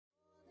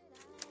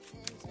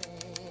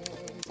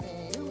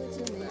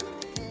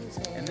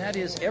that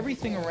is,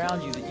 everything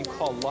around you that you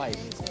call life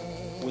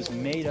was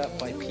made up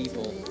by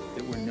people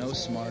that were no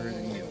smarter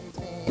than you.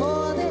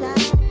 More than I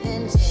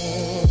can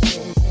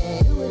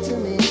say, do it to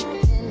me,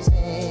 can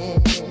say.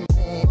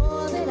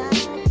 More than I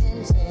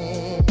can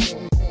say,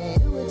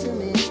 do it to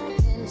me,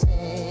 can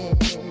say.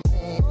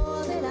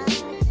 More than I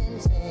can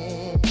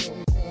say,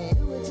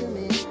 do it to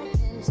me,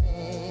 can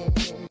say.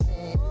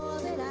 More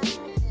than I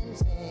can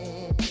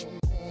say,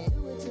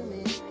 do it to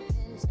me,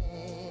 can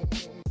say.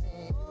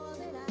 More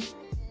than I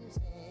can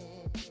say.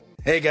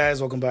 Hey guys,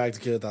 welcome back to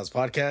Killer Thoughts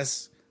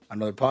Podcast.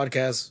 Another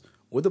podcast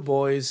with the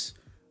boys.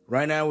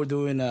 Right now we're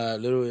doing a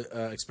little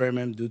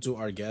experiment due to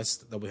our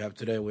guest that we have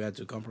today. We had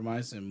to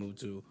compromise and move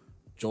to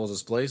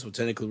Joel's place. We're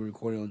technically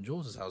recording on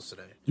Joel's house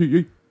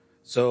today.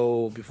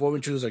 So before we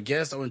introduce our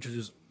guest, I want to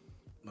introduce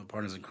my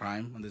partners in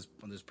crime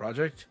on this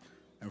project.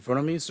 In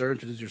front of me, sir,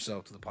 introduce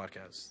yourself to the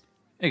podcast.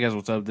 Hey guys,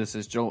 what's up? This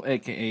is Joel,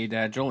 aka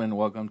Dad Joel, and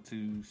welcome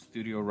to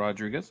Studio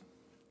Rodriguez.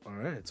 All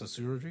right, so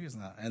Stu Rodriguez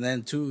now. And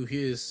then to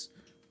his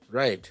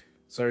right,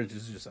 sir,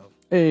 introduce yourself.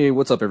 Hey,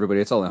 what's up,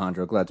 everybody? It's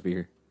Alejandro. Glad to be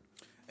here.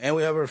 And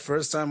we have our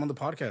first time on the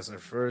podcast, our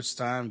first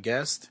time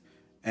guest.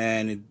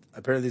 And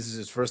apparently this is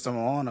his first time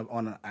on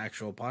an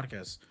actual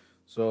podcast.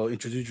 So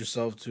introduce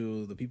yourself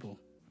to the people.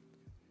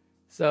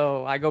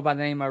 So I go by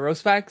the name of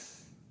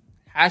Roastbacks.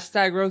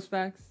 Hashtag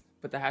Roastbacks.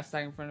 Put the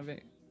hashtag in front of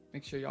it.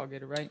 Make sure y'all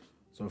get it right.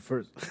 So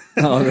first,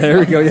 Oh, there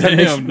we go. Yeah,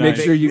 Damn, make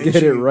nice. sure you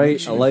get it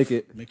right. I like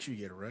it. Make sure you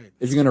get it right.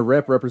 If you're gonna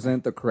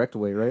represent the correct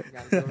way, right? You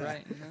gotta go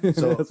right, you know?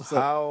 So That's what's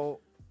up.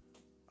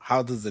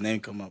 how does the name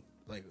come up?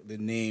 Like the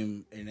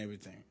name and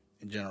everything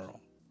in general.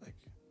 Like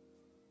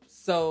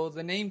So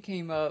the name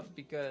came up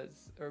because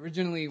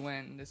originally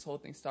when this whole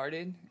thing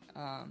started,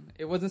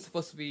 it wasn't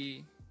supposed to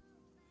be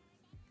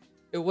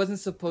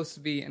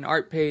an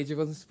art page. It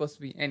wasn't supposed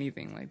to be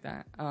anything like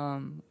that.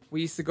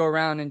 We used to go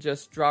around and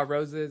just draw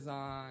roses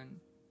on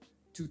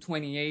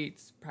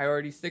 228's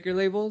priority sticker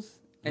labels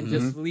and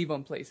just leave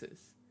them places.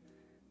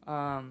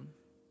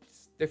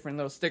 Just different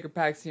little sticker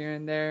packs here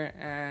and there,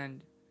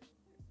 and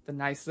the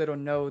nice little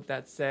note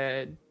that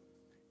said,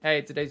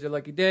 "Hey, today's your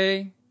lucky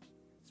day.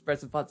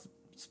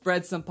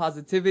 Spread some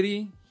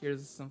positivity.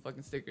 Here's some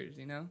fucking stickers,"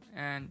 you know?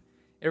 And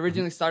it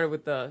originally started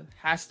with the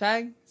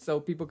hashtag, so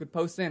people could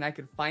post it and I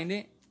could find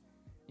it,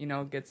 you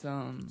know, get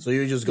some... so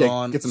you just go Yeah,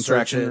 on, get some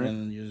search traction, it, right?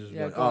 and you just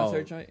Yeah, like, go and oh,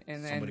 search it,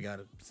 and then somebody got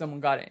it. someone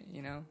got it,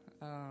 you know?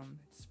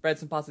 Spread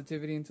some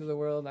positivity into the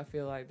world. I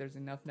feel like there's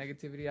enough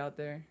negativity out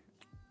there.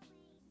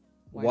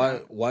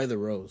 Why the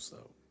rose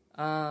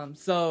though?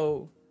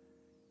 So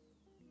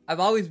I've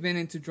always been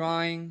into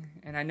drawing,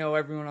 and I know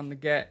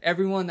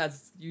everyone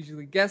that's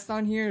usually guest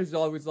on here is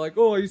always like,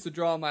 "Oh, I used to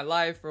draw in my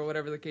life," or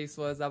whatever the case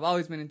was. I've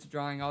always been into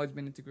drawing, always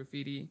been into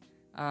graffiti.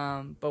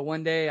 But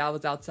one day I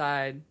was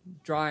outside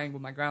drawing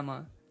with my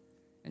grandma,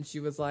 and she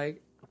was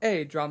like,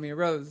 "Hey, draw me a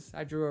rose."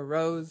 I drew a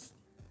rose.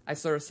 I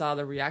sort of saw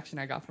the reaction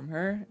I got from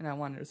her, and I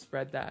wanted to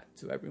spread that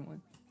to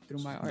everyone through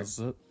my art. What's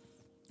up?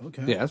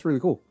 Okay. Yeah, that's really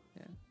cool.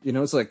 Yeah. You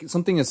know, it's like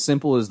something as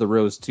simple as the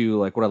rose too.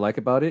 Like what I like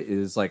about it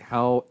is like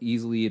how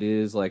easily it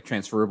is like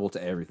transferable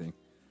to everything.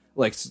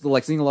 Like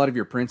seeing a lot of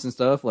your prints and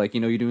stuff. Like, you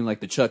know, you're doing like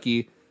the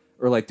Chucky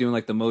or like doing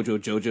like the Mojo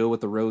Jojo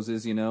with the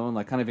roses, you know, and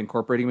like kind of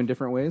incorporating them in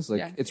different ways. Like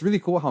Yeah. it's really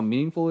cool how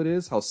meaningful it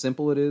is, how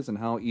simple it is, and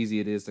how easy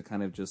it is to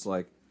kind of just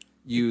like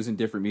use in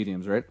different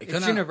mediums, right? It It's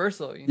kinda-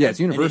 universal. You know? Yeah, it's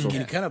universal.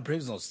 And it kind of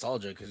brings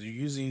nostalgia because you're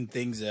using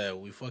things that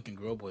we fucking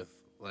grew up with,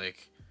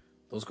 like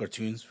those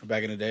cartoons from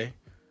back in the day.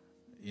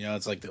 You know,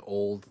 it's like the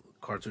old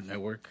Cartoon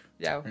Network.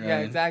 Yeah, You know yeah, what I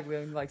mean?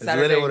 exactly. Like It's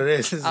Saturday, really what it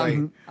is. It's like,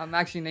 I'm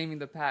actually naming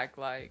the pack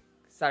like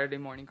Saturday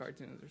morning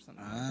cartoons or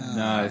something. like that.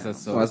 Nice, that's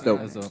so. Oh, that's dope.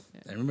 That's dope.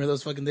 I remember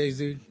those fucking days,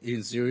 dude.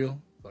 Eating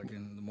cereal, fucking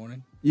in the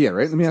morning. Yeah,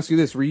 right. Let me ask you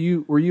this: Were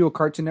you a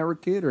Cartoon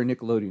Network kid or a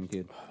Nickelodeon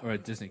kid? Or a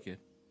Disney kid.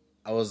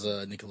 I was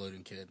a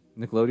Nickelodeon kid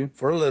Nickelodeon.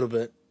 for a little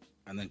bit,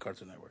 and then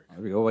Cartoon Network.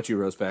 There we go. What about you,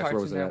 Rose Packs? Where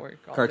Cartoon was that? Network.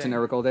 All Cartoon day.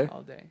 Network all day.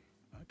 All day.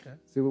 Okay.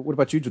 See, what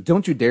about you?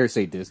 Don't you dare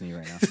say Disney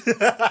right now.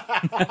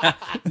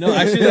 No,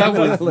 actually, that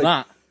was Like-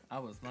 not. I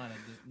was not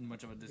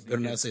much of a Disney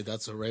Better kid. not say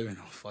that's a Raven.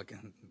 I'll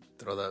fucking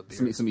throw that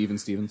beer. some Even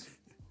Stevens.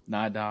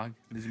 Nah, dog.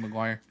 Lizzie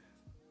McGuire.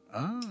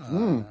 Okay.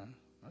 Oh,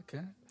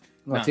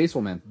 Nah.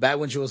 tasteful man. Back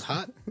when she was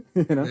hot.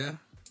 You know. Yeah.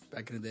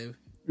 Back in the day.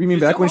 You mean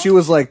back when she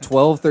was like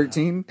 12,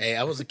 13? Hey,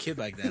 I was a kid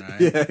back then, all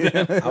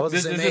right? I was the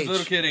This same is age.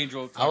 little kid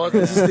Angel. I was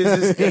this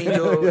is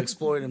Angel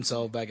exploring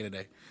himself back in the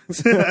day.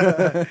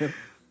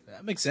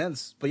 That makes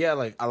sense. But yeah,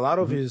 like a lot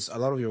of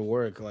your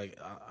work, like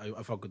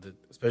I fuck with it,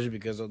 especially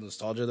because of the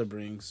nostalgia that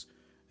brings,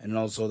 and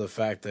also the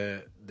fact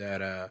that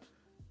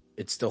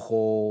it's the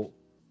whole.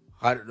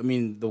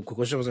 The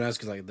question I was gonna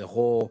ask is like the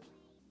whole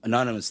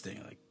anonymous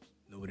thing. Like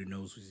nobody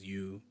knows who's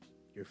you.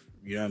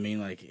 You know what I mean?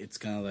 Like it's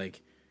kind of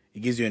like it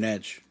gives you an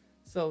edge.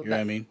 So You know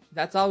what I mean?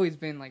 That's always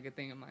been like a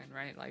thing of mine,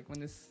 right? Like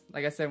when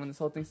like I said, when this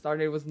whole thing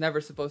started, it was never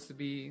supposed to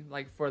be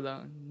like for the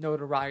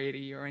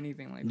notoriety or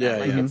anything like that. Yeah,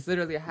 like yeah. it's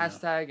literally a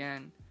hashtag,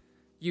 and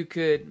you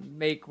could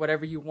make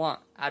whatever you want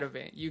out of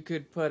it. You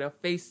could put a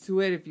face to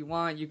it if you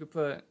want. You could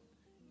put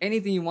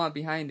anything you want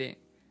behind it.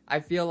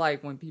 I feel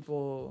like when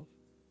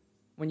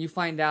when you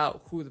find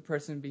out who the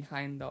person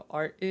behind the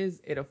art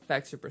is, it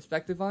affects your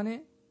perspective on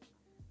it.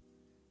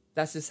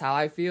 That's just how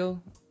I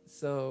feel.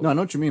 So No, I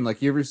know what you mean.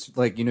 Like, you ever,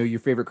 like, you know, your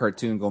favorite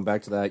cartoon, going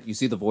back to that, you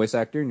see the voice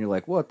actor and you're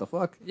like, what the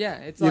fuck? yeah,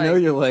 it's You like know,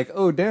 you're like,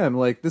 oh, damn,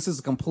 like, this is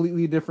a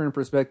completely different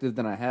perspective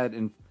than I had.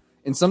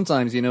 And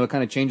sometimes, you know, it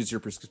kind of changes your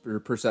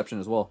perception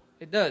as well.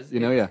 it does. You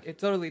know, It- yeah. It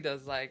totally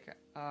does. Like,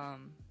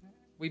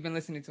 we've been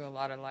listening to a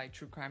lot of like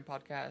true crime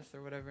podcasts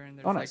or whatever, and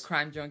there's Oh, nice. like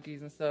crime junkies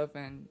and stuff.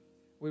 And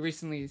we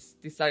recently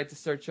decided to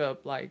search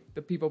up like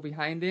the people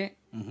behind it,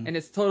 Mm-hmm. and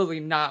it's totally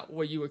not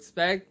what you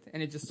expect,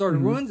 and it just sort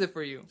of ruins it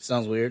for you.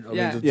 Sounds weird. I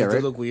Yeah. mean, Yeah, does it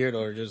right? look weird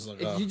or just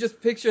like? If you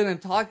just picture them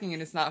talking,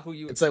 and it's not who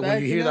you It's expect. like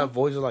when you hear know? that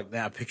voice, you're like,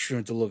 nah, picture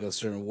him to look a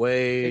certain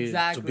way, to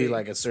Exactly. be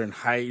like a certain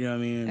height. You know what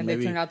I mean? and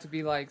Maybe they turn out to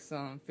be like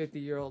some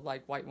 50-year-old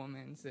like white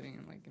woman sitting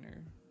in like in her.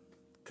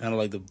 kind of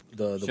like the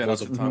Shout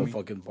voice out of to Tommy.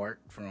 fucking Bart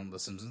from The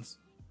Simpsons.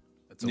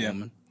 It's a Yeah.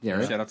 woman. Yeah,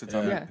 right? Shout out to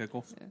Tommy Yeah.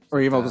 Pickles.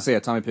 Or even, I was going to say,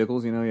 Tommy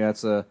Pickles, you know, yeah,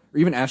 it's or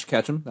even Ash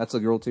Ketchum, that's a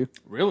girl, too.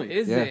 Really?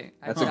 Is Yeah, it?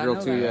 I that's did a not girl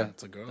know too, that. yeah.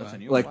 It's a girl. That's a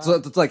new Like, Wow. so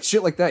it's like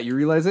shit like that. You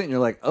realize it, and you're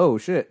like, oh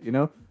shit, you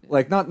know,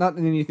 like not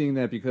anything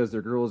that because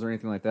they're girls or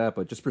anything like that,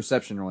 but just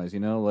perception wise, you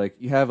know, like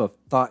you have a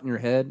thought in your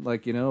head,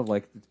 like you know,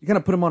 like you kind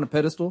of put them on a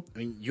pedestal, I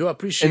mean, you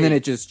appreciate, and then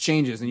it just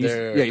changes, and you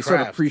their you start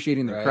craft,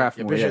 appreciating their right? craft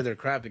You more. appreciate Yeah. their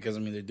craft because I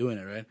mean they're doing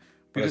it right.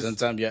 But Because- at the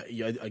same time,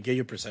 yeah, I get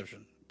your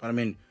perception. But I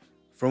mean,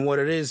 from what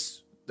it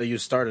is that you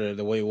started it,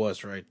 the way it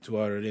was, right, to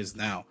what it is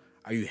now,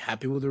 are you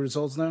happy with the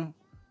results now?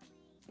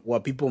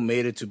 What people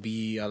made it to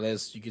be,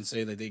 unless you can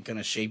say that they kind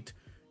of shaped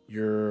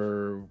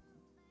your,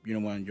 you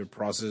know, your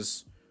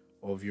process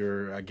of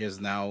your, I guess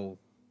now,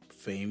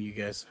 fame you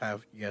guys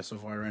have so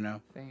far right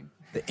now. Fame.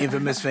 The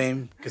infamous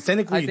fame, because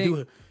technically I you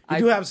think-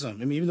 do have some.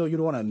 I mean, even though you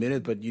don't want to admit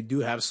it, but you do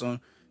have some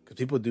because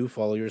people do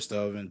follow your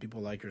stuff and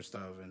people like your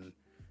stuff, and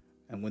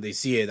when they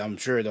see it, I'm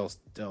sure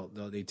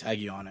they tag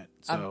you on it.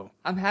 So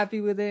I'm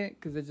happy with it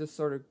because it just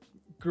sort of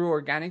grew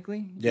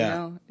organically. Yeah. You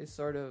know, it's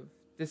sort of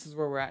this is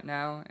where we're at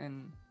now,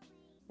 and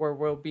where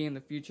we'll be in the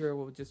future.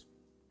 We'll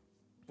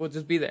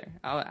just be there.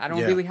 I don't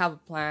Yeah. really have a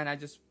plan. I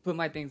just put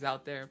my things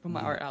out there, put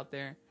my art out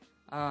there.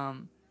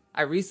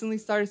 I recently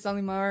started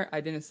selling my art.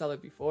 I didn't sell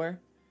it before,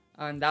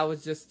 and that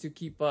was just to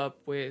keep up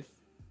with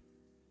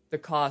the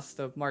cost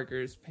of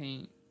markers,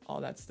 paint, all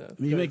that stuff.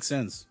 I mean, it makes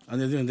sense. At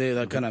the end of the day,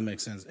 that kind of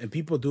makes sense. And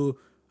people do.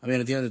 I mean,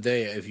 at the end of the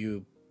day, if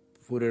you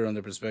put it on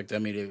the perspective, I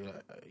mean,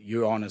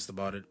 you're honest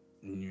about it.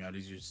 And you at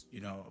least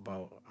you know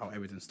about how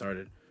everything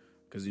started.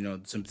 Because you know,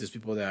 there's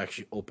people that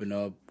actually open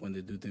up when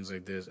they do things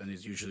like this, and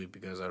it's usually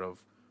because out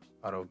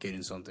of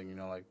getting something, you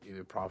know, like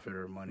either profit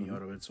or money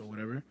out of it, so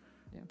whatever.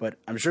 Yeah. But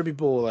I'm sure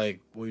people like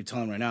what you're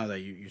telling right now that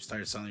you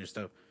started selling your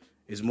stuff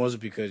is mostly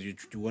because you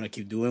want to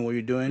keep doing what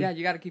you're doing. Yeah,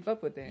 you got to keep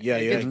up with it. Yeah,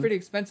 it yeah. gets pretty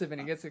expensive,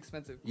 and it gets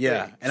expensive.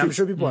 Yeah, quick. and I'm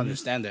sure people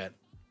understand that.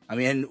 I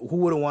mean, and who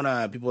wouldn't want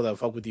to people that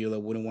fuck with you that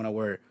wouldn't want to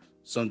wear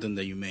something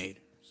that you made?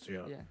 So,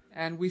 Yeah,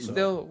 and we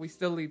still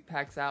leave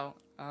packs out.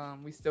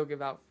 We still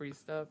give out free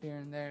stuff here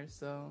and there.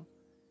 So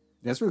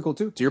That's really cool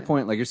too. To your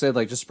point, like you said,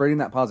 like just spreading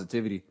that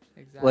positivity.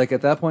 exactly. Like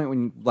at that point,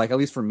 when like at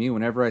least for me,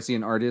 whenever I see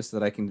an artist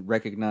that I can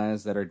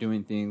recognize that are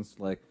doing things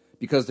like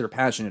because they're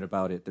passionate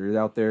about it, they're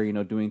out there, you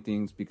know, doing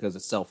things because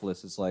it's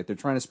selfless. It's like they're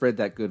trying to spread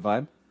that good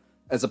vibe,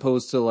 as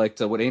opposed to like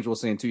to what Angel was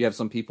saying too. You have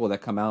some people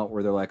that come out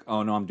where they're like,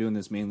 oh no, I'm doing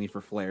this mainly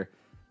for flair,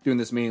 doing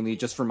this mainly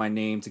just for my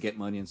name to get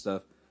money and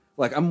stuff.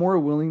 Like I'm more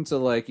willing to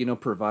like you know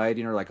provide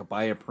you know like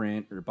buy a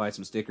print or buy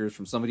some stickers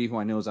from somebody who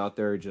I know is out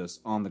there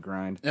just on the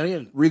grind, and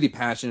again, really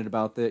passionate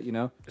about that. You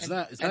know, it's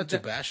not and to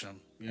the- bash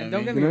them. You know and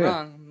what I don't get mean? me Yeah.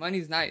 wrong,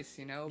 money's nice,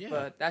 you know, Yeah.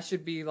 but that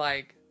should be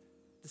like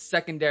the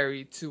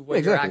secondary to what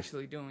Yeah, you're exactly.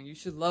 actually doing. You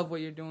should love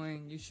what you're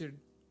doing. You should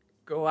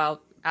go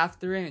out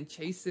after it and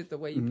chase it the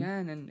way Mm-hmm. you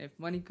can. And if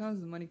money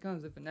comes, the money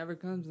comes. If it never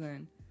comes,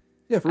 then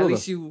yeah, for at real.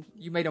 least you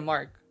made a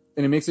mark.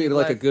 And it makes it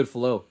like a Like- good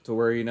flow to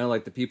where, you know,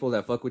 like the people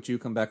that fuck with you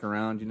come back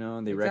around, you know,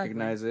 and they Exactly.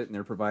 recognize it and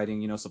they're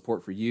providing, you know,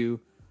 support for you.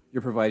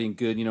 You're providing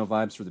good, you know,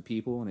 vibes for the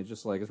people. And it's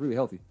just like, it's really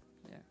healthy.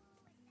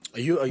 Are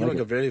you Like like it.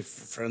 a very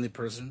friendly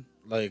person?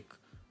 Like,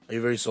 are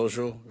you very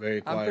social?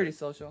 Very quiet? I'm pretty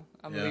social.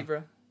 I'm Yeah. a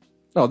Libra.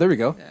 Oh, there we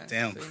go. Yeah,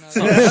 Damn.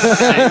 so, you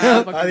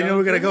know, I didn't know we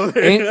were gonna go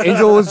there.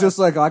 Angel was just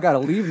like, oh, I got to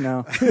leave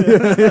now.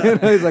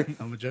 He's like,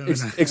 I'm a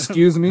Gemini.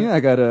 excuse me, I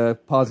got to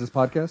pause this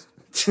podcast.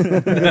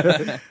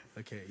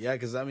 Okay, yeah,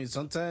 because I mean,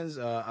 sometimes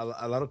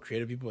a lot of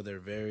creative people they're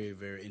very,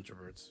 very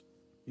introverts.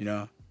 You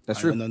know, That's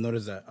I true.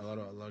 noticed that a lot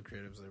of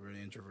creatives are really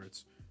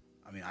introverts.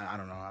 I mean, I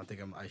don't know. I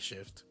think I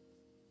shift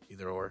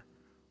either or,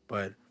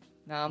 but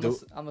nah, Do-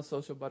 I'm a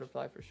social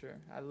butterfly for sure.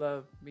 I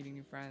love meeting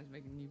new friends,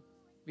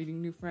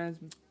 meeting new friends.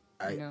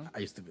 You know? I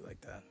used to be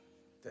like that.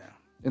 Damn,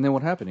 And then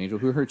what happened, Angel?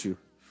 Who hurt you?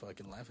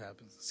 fucking life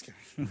happens. Just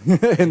kidding.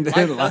 And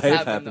then Life life does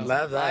happen, happened. though.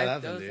 Life Life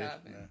happens, does dude.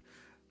 happen. Yeah.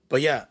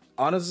 But yeah,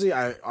 honestly,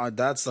 I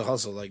that's the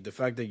hustle. Like the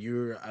fact that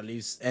you're at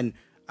least, and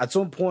at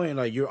some point,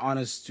 like you're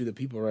honest to the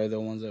people, right? The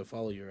ones that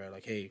follow you, right?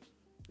 Like, hey,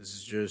 this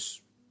is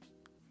just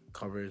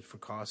coverage for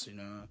costs. You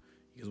know,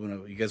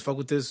 you guys fuck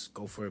with this,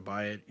 go for it,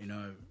 buy it. You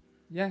know,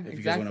 Yeah, If you guys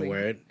exactly. wanna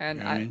wear it, and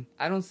you know what I mean?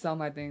 I don't sell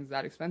my things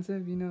that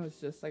expensive. You know, it's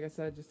just like I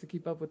said, just to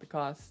keep up with the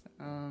cost.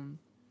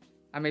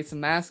 I made some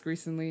masks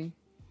recently.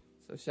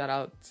 So shout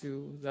out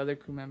to the other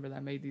crew member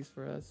that made these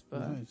for us.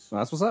 But Nice. So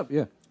that's what's up.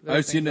 Yeah. little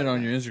I've seen things it like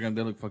on that. your Instagram.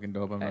 They look fucking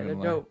dope. I'm not Hey, they're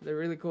gonna lie. dope. They're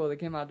really cool. They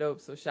came out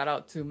dope. So shout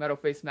out to Metal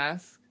Face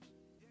Mask.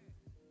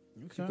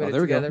 Okay. Put it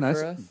there we go. together Nice.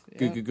 for us.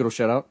 Good, Yeah. good little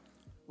shout out.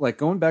 Like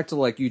going back to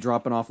like you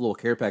dropping off little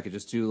care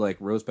packages too, like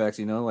rose packs.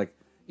 You know, like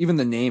even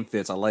the name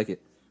fits. I like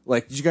it.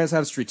 Like, did you guys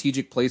have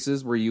strategic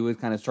places where you would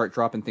kind of start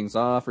dropping things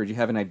off, or did you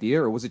have an idea,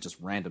 or was it just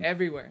random?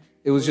 Everywhere.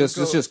 It was We would just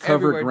it's go just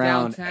covered everywhere,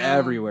 ground downtown,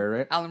 everywhere,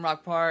 right? Allen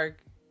Rock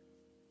Park,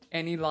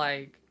 any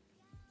like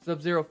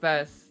Sub-Zero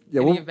Fest,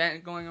 Yeah, any well-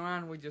 event going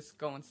around, we just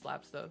go and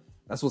slap stuff.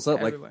 That's what's up.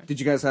 Everywhere. Like, did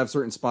you guys have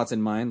certain spots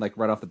in mind, like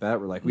right off the bat,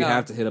 where like we No.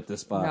 have to hit up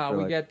this spot? No, or,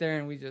 we like, get there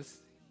and we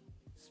just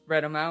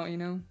spread them out. You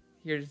know,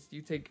 here's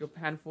you take a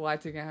handful, I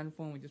take a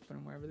handful, and we just put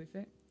them wherever they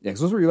fit. yeah,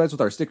 because those we realized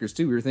with our stickers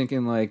too. We were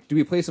thinking like, do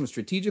we place them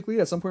strategically?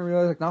 At some point, we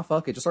realized like, nah,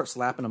 fuck it, just start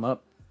slapping them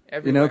up. You know,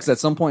 Everywhere. because at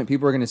some point,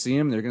 people are going to see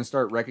them, they're going to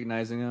start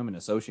recognizing them and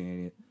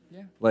associating it.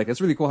 Yeah, Like, it's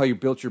really cool how you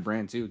built your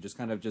brand too. Just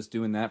kind of just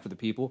doing that for the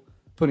people,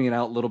 putting it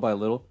out little by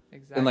little.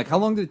 exactly. And like, how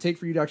long did it take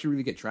for you to actually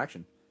really get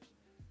traction?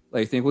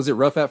 Like, you think was it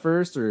rough at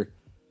first, or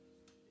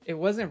It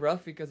wasn't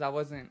rough because I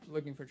wasn't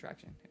looking for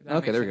traction. If that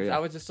Okay, makes there we go, sense. yeah. I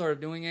was just sort of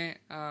doing it.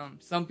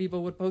 Some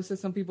people would post it,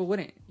 some people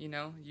wouldn't. You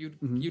know,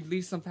 you'd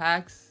leave some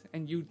packs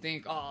and you'd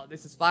think, oh,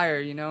 this is fire,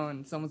 you know,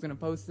 and someone's gonna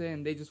post it,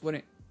 and they just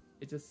wouldn't.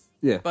 It just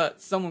Yeah. But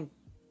someone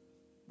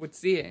would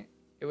see it.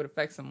 It would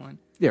affect someone.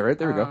 yeah, right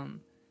there we go.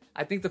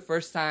 I think the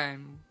first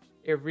time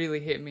it really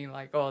hit me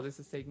like, oh, this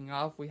is taking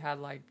off. We had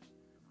like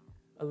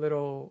a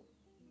little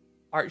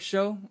art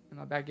show in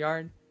my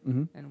backyard,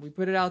 and we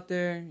put it out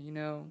there. You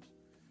know,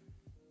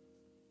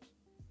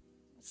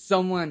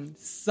 some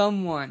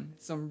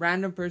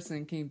random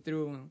person came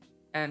through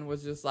and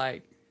was just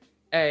like,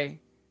 hey,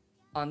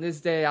 on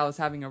this day I was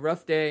having a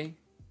rough day,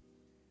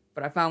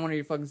 but I found one of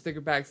your fucking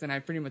sticker packs and I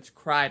pretty much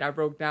cried. I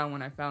broke down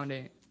when I found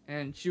it,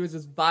 and she was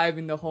just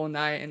vibing the whole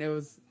night, and it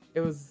was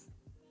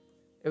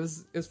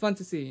fun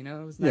to see. You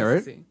know, it was nice Yeah, right?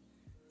 to see.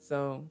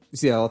 So You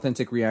see that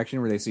authentic reaction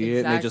where they see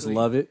it and they just Exactly.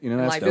 love it. You know,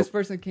 and that's like dope. this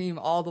person came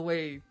all the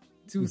way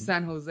to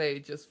San Jose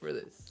just for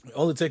this.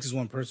 All it takes is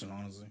one person,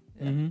 honestly.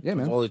 Yeah,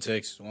 man. All it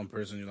takes is one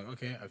person. You're like,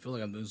 okay, I feel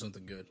like I'm doing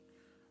something good.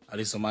 At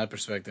least from my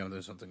perspective, I'm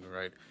doing something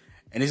right.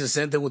 And it's the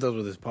same thing with us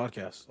with this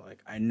podcast. Like,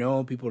 I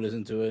know people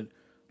listen to it.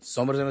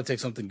 Somebody's gonna take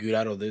something good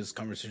out of this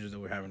conversation that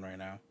we're having right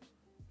now.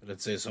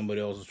 Let's say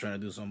somebody else is trying to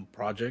do some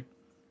project,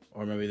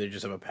 or maybe they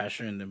just have a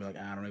passion and they're like,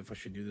 I don't know if I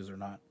should do this or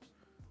not.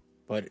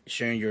 But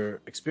sharing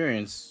your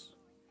experience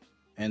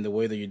and the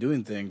way that you're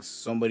doing things,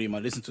 somebody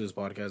might listen to this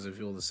podcast and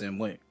feel the same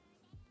way.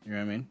 You know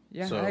what I mean?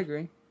 Yeah, So- I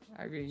agree.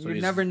 so You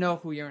it's- never know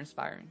who you're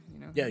inspiring. You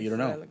know? Yeah, you don't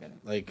That's the way I know. look at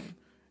it. Like,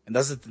 and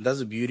that's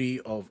the beauty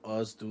of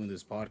us doing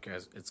this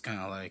podcast. It's kind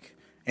of like,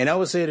 and I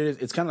would say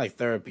it's kind of like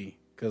therapy,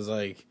 because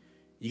like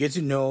you get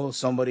to know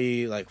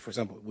somebody. Like, for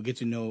example, we get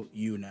to know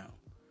you now.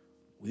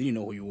 We didn't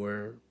know who you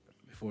were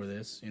before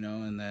this, you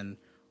know, and then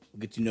we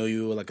get to know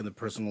you like on the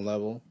personal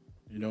level.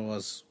 You know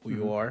us who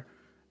you are,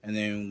 and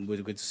then we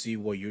get to see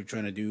what you're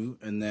trying to do,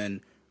 and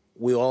then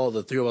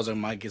the three of us,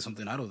 might get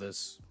something out of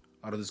this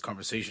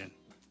conversation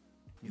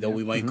that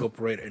we might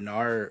incorporate in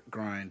our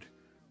grind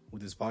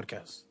with this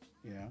podcast.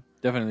 You know,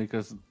 Definitely,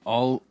 because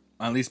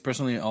at least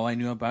personally, all I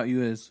knew about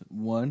you is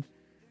one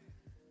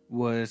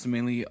was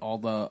mainly all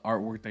the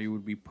artwork that you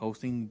would be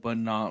posting, but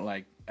not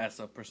like as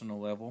a personal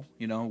level,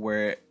 you know,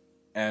 where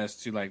as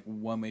to like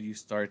what made you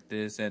start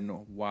this and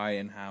why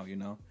and how, you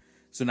know.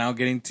 So now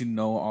getting to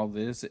know all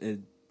this, it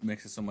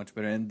makes it so much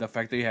better. And the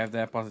fact that you have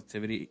that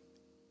positivity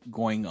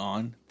going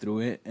on through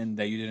it and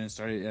that you didn't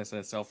start it as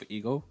a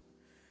self-ego,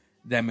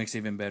 that makes it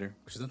even better.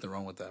 which is nothing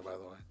wrong with that, by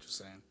the way. Just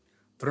saying,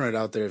 throwing it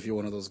out there. If you're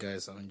one of those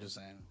guys, I'm just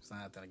saying, it's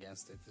not nothing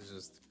against it. It's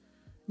just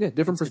Yeah,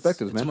 different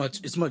perspectives, it's man.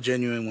 It's much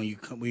genuine when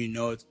you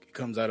know it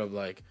comes out of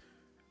like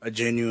a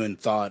genuine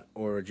thought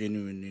or a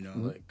genuine, you know,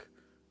 like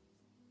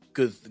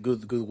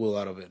goodwill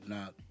out of it,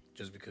 not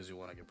just because you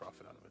want to get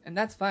profit out of it. And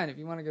that's fine. If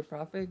you want to get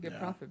profit, Yeah.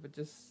 profit, but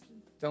just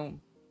don't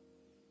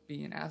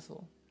be an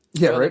asshole.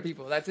 Yeah, to other right.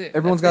 people. That's it.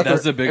 Everyone's That's got it.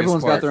 That's the biggest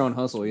everyone's got part. their own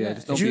hustle. Yeah, Yeah.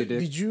 just don't be a dick.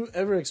 Did you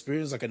ever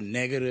experience like a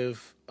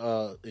negative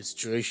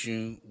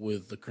situation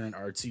with the current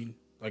art scene?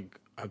 Like,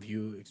 have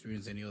you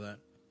experienced any of that?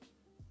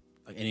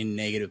 Like any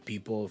negative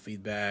people,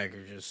 feedback,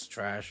 or just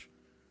trash?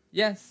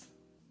 Yes.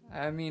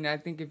 I mean, I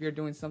think if you're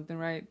doing something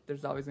right,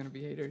 there's always going to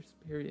be haters,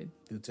 period.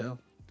 Do tell.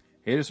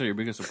 Haters are your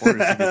biggest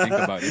supporters if you think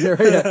about it. Yeah,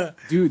 right,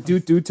 yeah.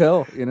 Do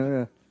tell. You know.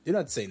 Yeah. You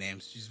don't have to say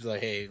names. Just be like,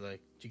 hey, like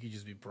you could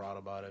just be proud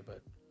about it.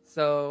 But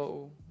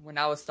So when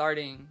I was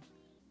starting,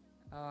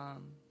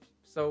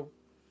 so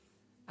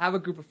I have a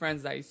group of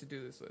friends that I used to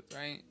do this with,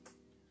 right?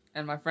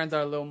 And my friends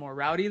are a little more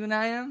rowdy than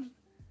I am.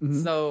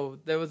 So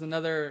there was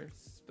another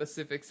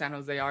specific San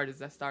Jose artist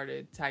that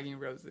started tagging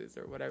roses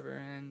or whatever,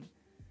 and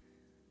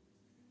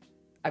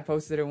I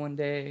posted it one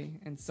day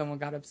and someone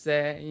got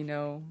upset, you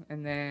know,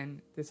 and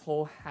then this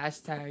whole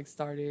hashtag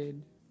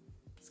started.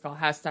 It's called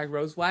hashtag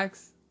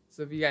rosewax.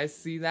 So if you guys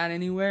see that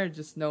anywhere,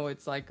 just know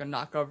it's like a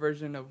knockoff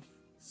version of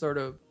sort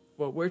of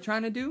what we're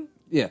trying to do,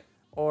 Yeah.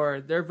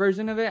 or their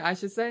version of it, I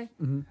should say.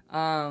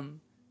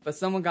 But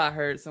someone got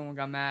hurt, someone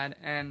got mad,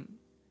 and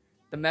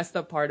the messed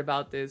up part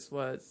about this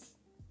was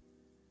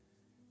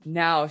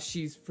now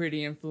she's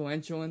pretty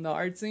influential in the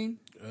art scene.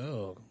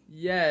 Oh.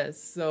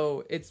 Yes,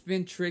 so it's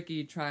been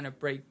tricky trying to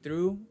break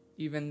through,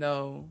 even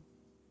though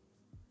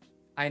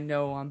I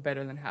know I'm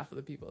better than half of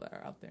the people that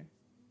are out there.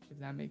 If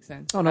that makes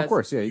sense. Oh no, of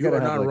course, yeah. You You gotta are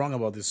have not like, wrong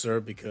about this, sir,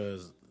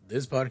 because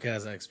this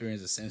podcast I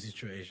experienced the same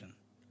situation.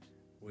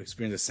 We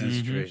experienced the same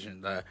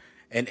situation.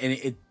 And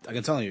it, I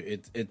can tell you,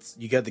 it's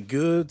you get the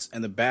goods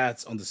and the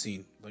bads on the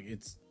scene. Like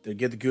they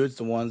get the goods,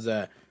 the ones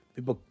that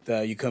people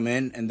that you come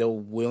in and they're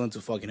willing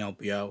to fucking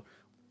help you out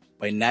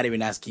by not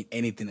even asking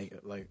anything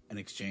like an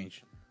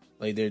exchange.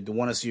 Like they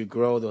want to see you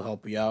grow, they'll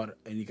help you out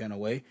any kind of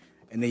way.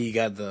 And then you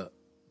got the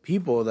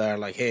people that are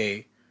like,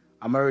 hey,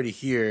 I'm already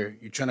here.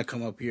 You're trying to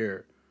come up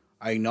here.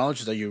 I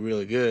acknowledge that you're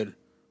really good.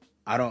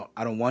 I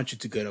don't want you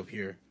to get up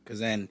here because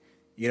then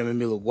you're gonna make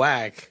me look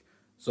whack.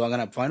 So I'm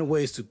gonna find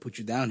ways to put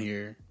you down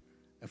here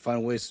and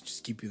find ways to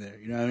just keep you there.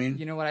 You know what I mean?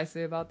 You know what I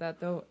say about that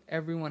though?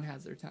 Everyone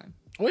has their time.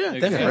 Oh yeah,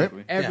 Exactly.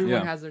 definitely. Everyone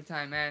Yeah. has their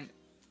time, and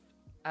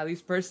at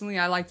least personally,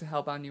 I like to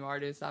help out new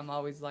artists. I'm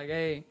always like,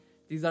 hey,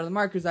 these are the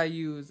markers I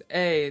use.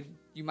 Hey,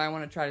 you might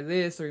want to try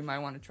this or you might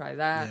want to try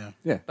that. Yeah.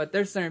 Yeah. But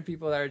there's certain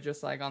people that are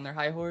just like on their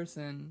high horse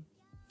and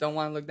don't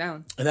want to look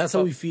down. And that's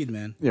how we feed,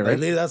 man. Yeah, Like, right.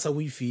 literally, that's how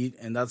we feed,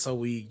 and that's how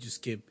we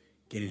just keep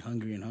getting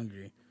hungry and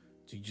hungry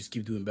to just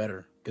keep doing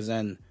better. Because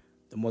then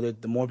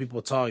the more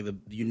people talk,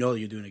 you know that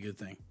you're doing a good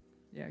thing.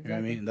 Yeah, You know what I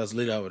exactly. mean? And that's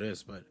literally how it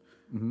is. But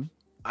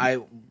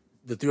Mm-hmm.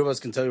 the three of us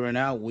can tell you right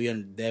now, we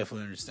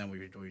definitely understand where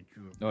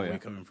Oh, yeah. you're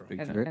coming from. Big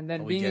And, Right. and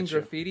then Oh, we being in get you.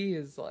 graffiti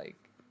is like,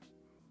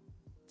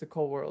 it's a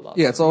cold world.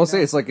 Also, Yeah, it's all I'll you say.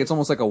 know? It's like it's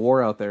almost like a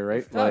war out there, right?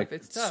 It's tough. Like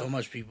It's tough. So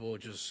much people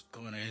just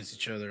going against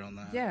each other on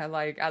that. Yeah,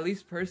 like at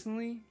least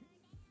personally,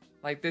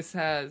 like the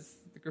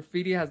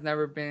graffiti has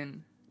never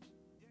been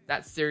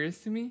that serious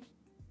to me.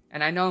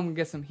 And I know I'm gonna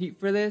get some heat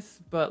for this,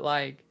 but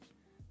like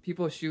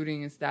people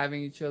shooting and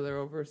stabbing each other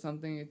over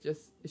something, it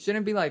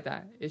shouldn't be like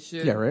that. It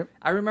should. Yeah, right.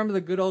 I remember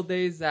the good old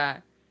days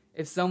that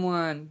if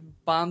someone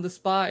bombed the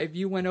spot, if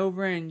you went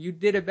over and you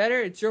did it better,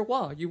 it's your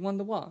wall. You won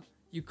the wall.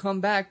 You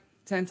come back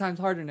 10 times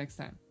harder next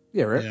time.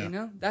 yeah, right. Yeah. You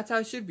know, that's how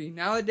it should be.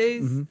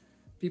 Nowadays, Mm-hmm.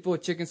 people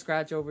chicken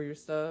scratch over your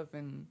stuff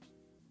and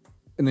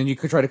And then you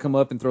could try to come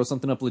up and throw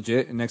something up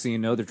legit, and next thing you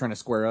know, they're trying to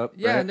square up.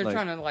 yeah, right? and they're Like,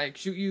 trying to like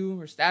shoot you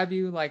or stab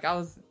you. Like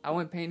I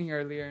went painting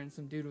earlier, and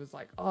some dude was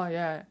like, "Oh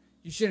yeah,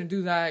 you shouldn't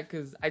do that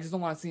because I just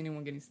don't want to see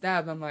anyone getting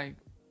stabbed." I'm like,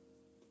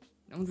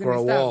 "No one's For getting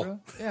a stabbed, wall. bro."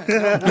 Yeah,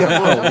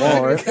 for a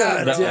wall, right?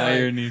 God The damn.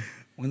 irony.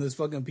 When there's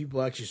fucking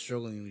people actually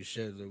struggling with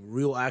shit, the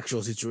real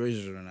actual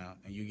situations right now,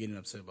 and you're getting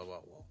upset about,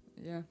 well,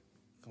 yeah.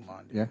 come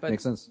on, dude. Yeah, But-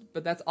 makes sense.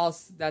 But that's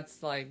also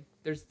that's like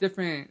there's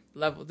different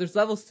levels. There's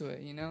levels to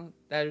it, you know.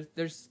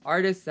 There's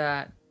artists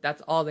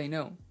that's all they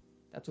know.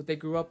 That's what they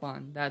grew up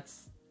on.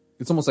 That's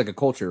It's almost like a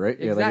culture, right?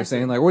 Yeah, like you're Exactly.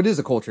 saying, like, well, it is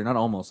a culture, not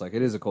almost like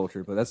it is a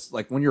culture, but that's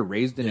like when you're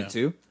raised in Yeah. it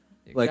too.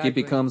 Like it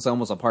exactly- becomes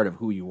almost a part of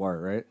who you are,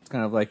 right? It's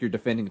kind of like you're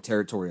defending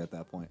territory at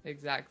that point.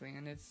 exactly,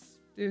 and it's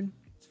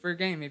for a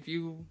game. If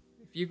you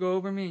go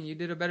over me and you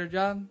did a better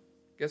job,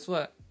 guess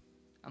what?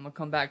 I'm gonna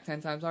come back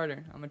 10 times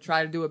harder. I'm gonna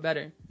try to do it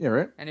better. Yeah,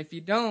 right. And if you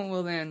don't,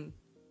 well then,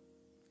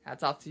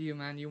 hats off to you,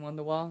 man. You won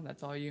the wall.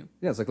 That's all you.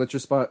 Yeah, it's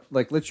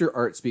like let your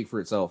art speak for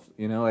itself.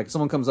 You know, like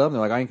someone comes up and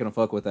they're like, I ain't gonna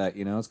fuck with that.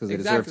 You know, it's because they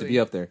deserve to Exactly. be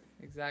up there.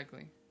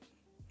 Exactly.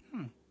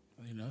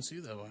 You know, see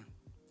that way.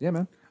 Yeah,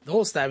 man. The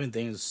whole stabbing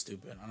thing is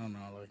stupid. I don't know,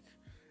 like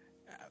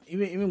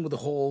even with the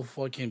whole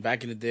fucking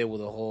back in the day with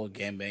the whole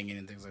gang banging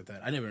and things like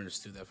that. I never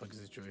understood that fucking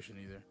situation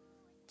either.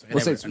 It's like,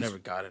 Well, I say never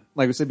got it.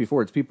 Like we said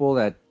before, it's people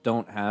that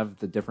don't have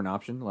the different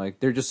option. Like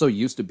they're just so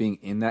used to being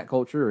in that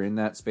culture or in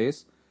that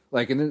space.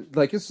 Like and then,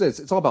 like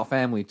it's all about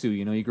family too.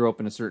 You know, you grow up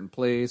in a certain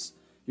place,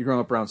 you grow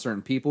up around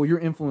certain people, you're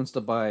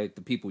influenced by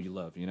the people you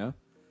love. You know,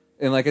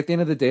 and like at the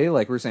end of the day,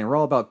 like we're saying, we're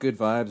all about good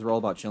vibes. We're all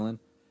about chilling.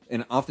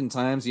 And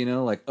oftentimes, you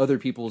know, like other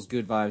people's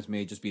good vibes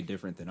may just be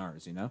different than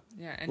ours. You know,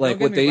 Yeah. And like don't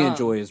get what me they wrong.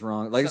 enjoy is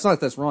wrong. Like it's not that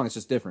that's wrong. It's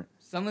just different.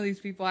 Some of these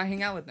people, I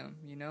hang out with them.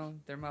 You know,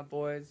 they're my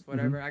boys.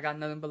 Whatever. Mm-hmm. I got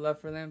nothing but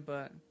love for them.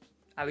 But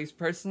at least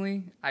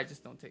personally, I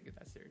just don't take it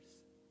that serious.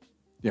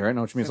 Yeah, right. I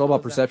know what you mean. It's all Simple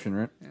about as that. perception,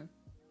 right?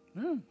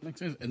 Yeah, makes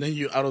sense. And then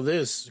you out of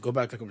this go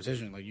back to the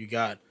conversation. Like you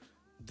got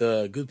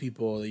the good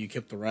people that you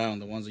kept around,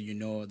 the ones that you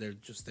know they're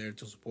just there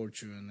to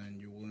support you, and then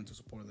you're willing to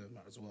support them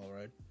as well,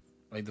 right?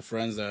 Like the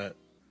friends that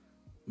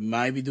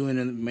might be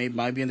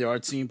might be in the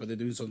art scene, but they're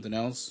doing something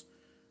else.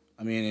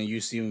 I mean, and you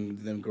see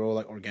them grow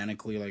like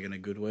organically, like in a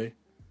good way.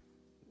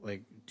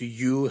 Like, do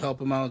you help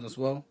them out as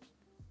well,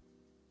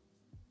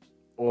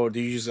 or do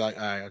you just like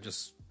I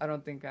just I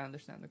don't think I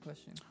understand the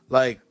question.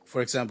 like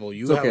for example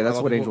you? It's okay. have a That's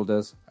lot what of Angel people-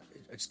 does.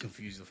 I just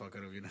confused the fuck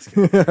out of you. That's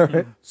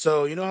good.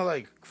 So you know how,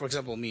 like, for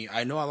example, me,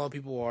 I know a lot of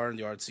people are in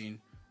the art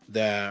scene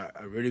that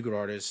are really good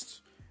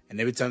artists, and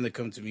every time they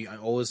come to me, I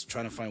always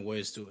try to find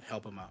ways to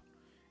help them out,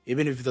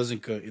 even if it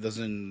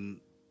doesn't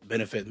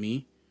benefit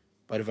me.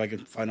 But if I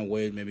can find a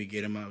way, maybe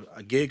get him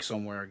a gig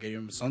somewhere, get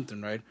him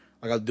something, right?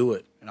 Like I'll do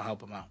it and I'll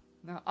help him out.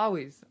 No,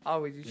 always.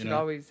 You should know?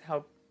 always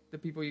help the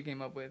people you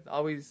came up with.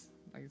 Always,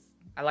 like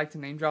I like to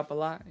name drop a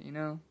lot. You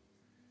know,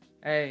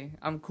 hey,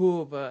 I'm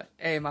cool, but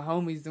hey, my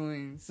homie's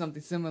doing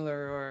something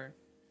similar or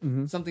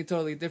something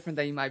totally different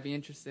that you might be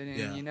interested in,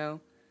 Yeah. you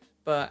know?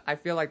 But I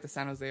feel like the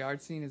San Jose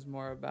art scene is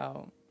more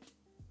about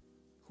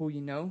who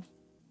you know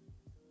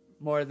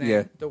more than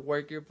Yeah. the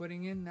work you're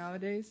putting in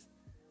nowadays.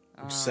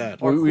 Which is sad.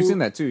 Or We've who- seen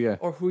that too, yeah.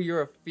 Or who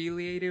you're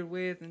affiliated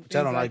with and Which I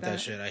don't things like that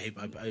shit.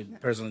 I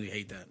personally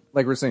hate that.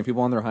 Like we're saying,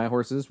 people on their high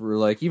horses. We're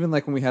like, even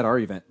like when we had our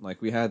event,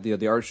 like we had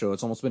the art show.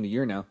 It's almost been a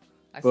year now.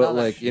 I But saw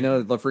that like, shit. you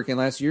know, the freaking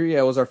last year, yeah,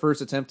 it was our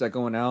first attempt at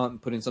going out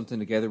and putting something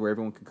together where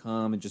everyone could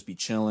come and just be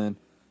chilling.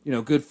 You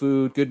know, good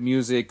food, good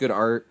music, good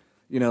art.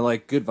 You know,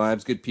 like good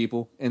vibes, good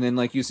people. And then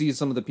like you see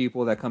some of the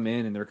people that come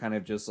in and they're kind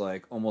of just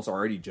like almost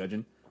already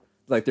judging.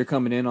 Like they're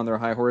coming in on their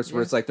high horse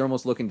where Yeah. it's like they're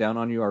almost looking down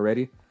on you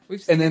already.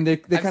 We've seen And then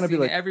it. they I've kind of be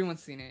seen it. like,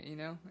 Everyone's seen it, you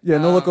know? yeah,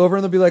 and they'll look Um, over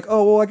and they'll be like,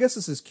 "Oh, well, I guess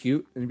this is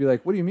cute." And you'd be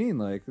like, "What do you mean?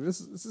 Like this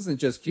isn't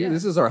just cute. Yeah.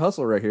 This is our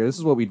hustle right here. This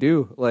is what we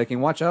do. Like,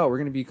 and watch out, we're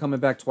gonna be coming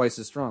back twice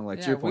as strong." Like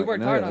to Yeah, your we point, worked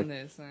you know? hard Like, on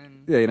this,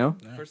 and yeah, you know,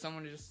 for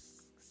someone to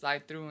just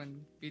slide through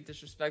and be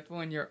disrespectful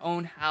in your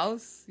own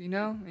house, you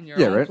know, in your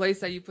Yeah, own right. place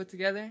that you put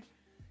together,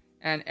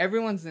 and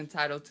everyone's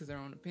entitled to their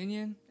own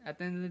opinion at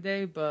the end of the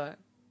day. But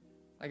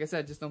like I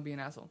said, just don't be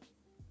an asshole.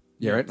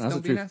 yeah, right. Just That's the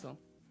don't be an truth. asshole.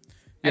 Yeah,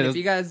 And if that's-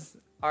 you guys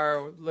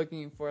are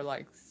looking for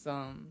like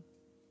some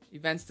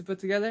events to put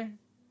together,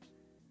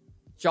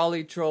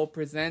 Jolly Troll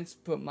Presents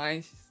put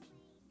my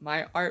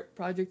art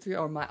project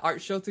together, or my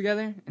art show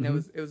together, and it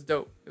was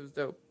dope. It was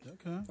dope.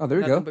 Okay. Oh, there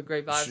you Nothing go. but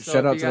great vibes. So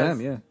Shout if out you to guys-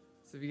 them. Yeah,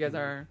 So if you guys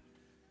are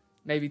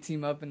maybe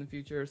team up in the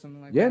future or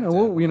something like yeah. that.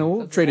 No, we'll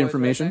That's trade the boys right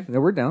information. there. Yeah,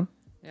 we're down.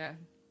 Yeah.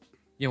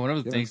 Yeah, one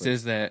of the Yeah, things it's like-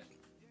 is that,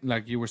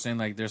 like you were saying,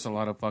 like there's a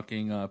lot of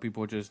fucking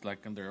people just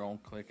like in their own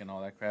clique and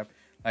all that crap.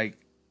 Like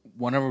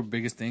one of our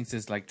biggest things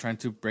is like trying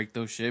to break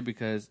those shit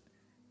because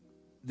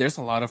there's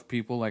a lot of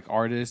people like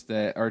artists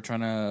that are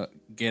trying to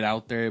get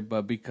out there,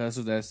 but because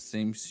of that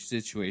same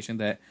situation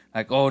that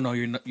like, oh no,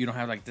 you don't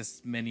have like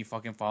this many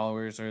fucking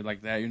followers or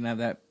like that, you're not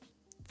that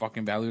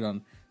fucking valued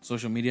on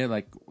social media.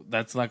 Like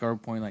that's like our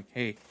point. Like,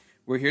 hey,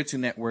 we're here to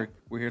network.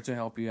 We're here to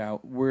help you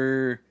out.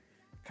 We're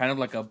kind of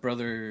like a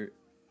brother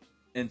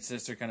and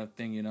sister kind of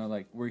thing, you know,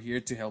 like we're here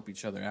to help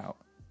each other out.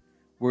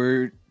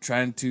 We're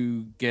trying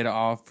to get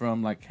off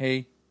from like,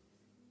 hey,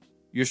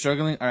 you're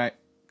struggling, all right,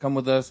 come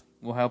with us,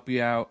 we'll help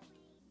you out.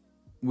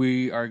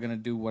 We are gonna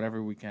do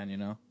whatever we can, you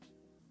know.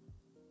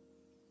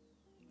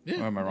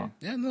 Yeah. Or am I wrong?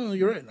 Yeah, no,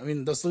 you're right. I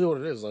mean, that's literally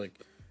what it is. Like,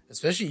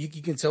 especially you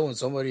can tell when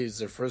somebody is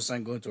their first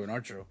time going to an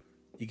art show.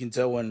 You can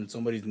tell when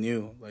somebody's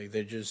new. Like,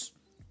 they just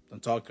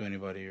don't talk to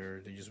anybody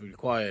or they're just really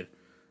quiet,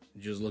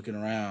 just looking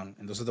around.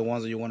 And those are the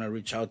ones that you want to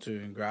reach out to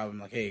and grab them.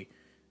 Like, hey,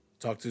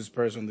 talk to this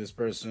person.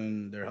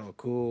 They're hella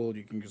cool.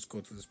 You can just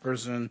go to this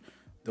person.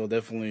 They'll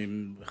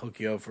definitely hook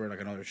you up for like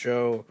another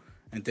show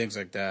and things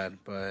like that.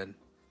 But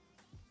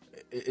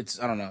it's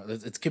I don't know.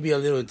 It could be a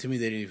little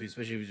intimidating,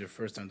 especially if it's your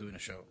first time doing a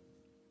show.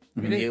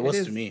 I mean, it was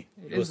is- to me.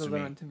 It It was is a to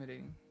little me.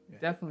 intimidating. It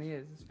definitely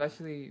is,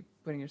 especially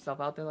putting yourself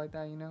out there like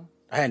that, you know?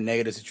 I had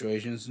negative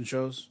situations in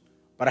shows,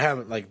 but I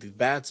have like the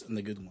bad and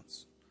the good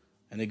ones.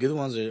 And the good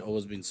ones have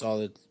always been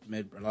solid.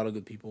 Met a lot of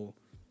good people,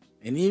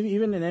 and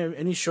even in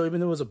any show, even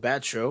though it was a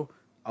bad show,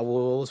 I will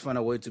always find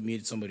a way to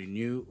meet somebody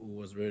new who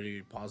was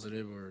really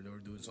positive or they were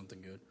doing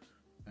something good,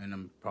 and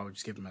I'm probably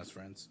just keep them as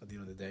friends at the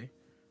end of the day.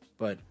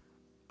 But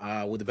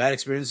with the bad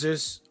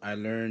experiences, I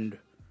learned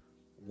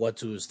what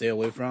to stay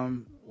away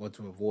from, what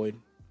to avoid,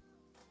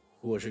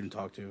 who I shouldn't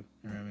talk to. You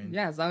know what I mean?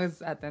 Yeah, as long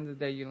as at the end of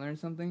the day you learn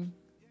something,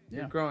 Yeah.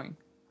 you're growing.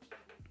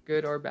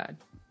 Good or bad.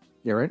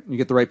 Yeah, right. You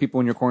get the right people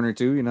in your corner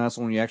too. You know, that's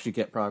when you actually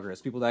get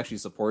progress. People that actually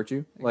support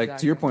you. Like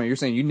to your Exactly. point, you're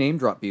saying you name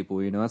drop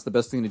people. You know, that's the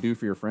best thing to do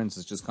for your friends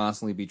is just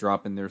constantly be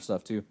dropping their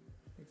stuff too.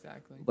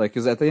 Exactly. Like,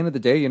 because at the end of the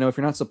day, you know, if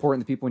you're not supporting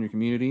the people in your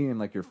community and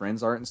like your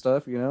friends' art and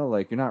stuff, you know,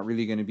 like you're not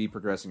really going to be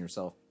progressing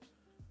yourself.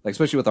 Like,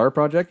 especially with our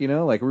project, you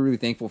know, like we're really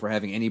thankful for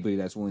having anybody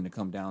that's willing to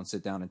come down,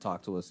 sit down, and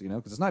talk to us. You know,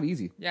 because it's not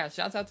easy. Yeah,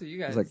 shouts out to you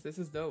guys. like- This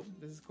is dope.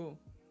 This is cool.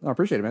 No, I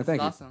appreciate it, man. This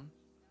Thank is you. awesome.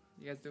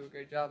 You guys do a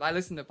great job. I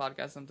listen to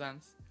podcasts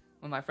sometimes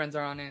when my friends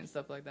are on it and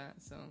stuff like that.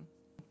 So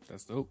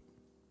That's dope.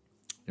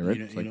 You're right. You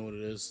know, It's you like- know what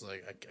it is.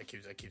 Like I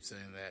keep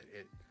saying that.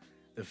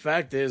 The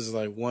fact is,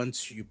 like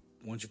once you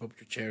put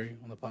your cherry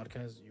on the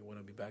podcast, you want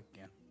to be back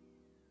again.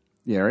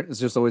 yeah, right. It's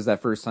just always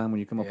that first time when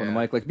you come up on the Yeah.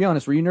 mic. Like, be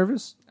honest, were you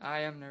nervous? I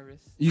am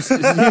nervous. He's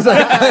like,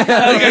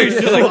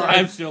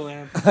 I still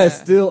am.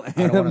 still I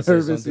don't am want to say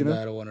nervous. something You know.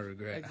 that I don't want to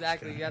regret.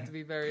 Exactly. You have to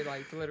be very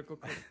like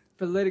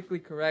politically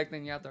correct,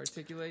 and you have to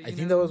articulate. I you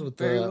think know, that was with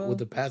very the well. with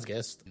the past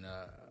guest.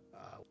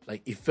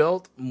 Like it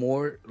felt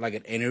more like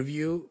an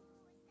interview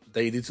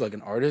that you do to like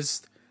an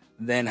artist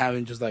than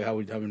having just like how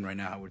we're having right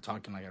now, how we're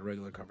talking like a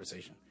regular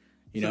conversation.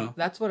 You know?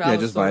 That's what I Yeah,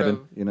 was just sort vibing.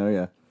 of You know,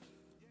 yeah.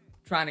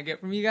 trying to get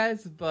from you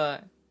guys,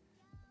 but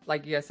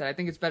like you guys said, I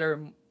think it's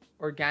better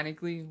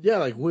organically. Yeah,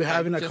 like we're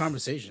having a just-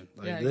 conversation.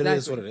 Like Yeah, literally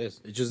is exactly. what it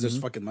is. It's just there's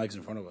fucking mics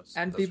in front of us.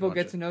 And That's people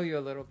pretty get much to know you a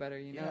little better,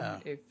 you know? Yeah.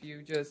 If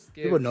you just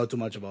give... People know too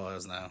much about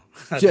us now.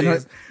 Yeah,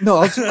 no,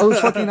 I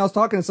was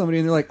talking to somebody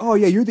and they're like, "Oh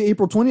yeah, you're the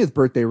April 20th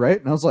birthday, right?"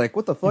 And I was like,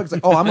 "What the fuck?" It's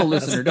like, "Oh, I'm a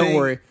listener. Don't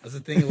worry." That's the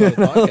thing about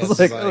the I podcast. was is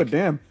like, "Oh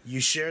damn." You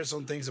share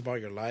some things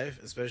about your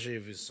life, especially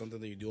if it's something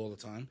that you do all the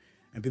time,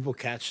 and people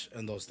catch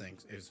on those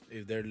things.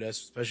 If they're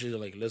less, especially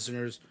like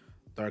listeners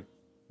that are,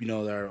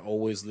 that are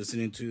always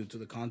listening to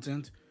the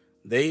content,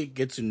 they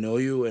get to know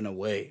you in a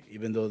way,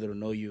 even though they don't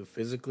know you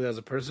physically as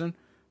a person,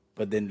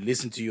 but then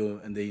listen to you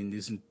and they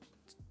listen,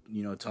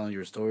 telling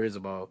your stories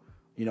about,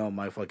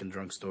 my fucking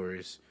drunk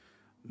stories,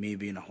 me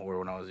being a whore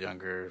when I was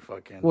younger,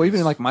 fucking. Well,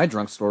 even like my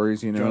drunk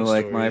stories, Drunk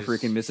like my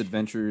stories. freaking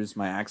misadventures,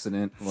 my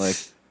accident, like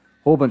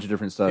whole bunch of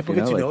different stuff. People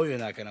You get know, to like, know you in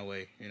that kind of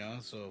way,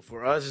 So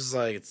for us, it's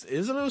like it's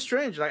a little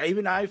strange. Like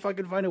even I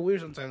fucking find it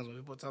weird sometimes when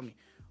people tell me,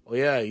 "Oh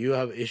yeah, you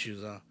have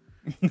issues, huh?"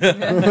 I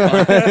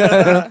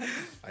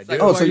do. Like,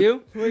 Oh, who so are you-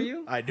 you? Who are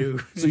you? I do.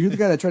 so you're the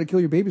guy that tried to kill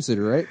your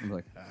babysitter, right? I'm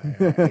like,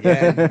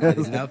 Again, I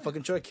did not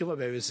fucking try to kill my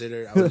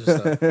babysitter. I was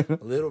just a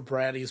little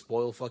bratty,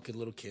 spoiled fucking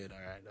little kid. All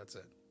right, that's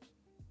it.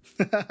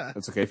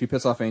 that's okay. If you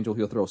piss off Angel,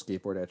 he'll throw a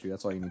skateboard at you.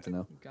 That's all you need to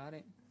know. Got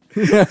it.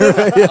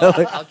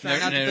 I'll try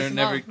not to Never, piss him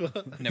never,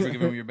 off. never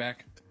give him your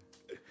back.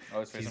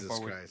 Always face him Jesus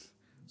forward. Christ.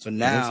 So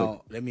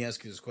now, let me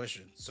ask you this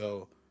question.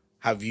 So,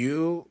 do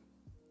you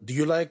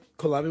like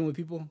collabing with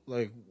people?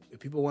 Like, if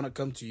people want to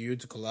come to you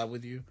to collab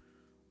with you,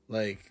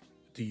 like,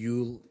 do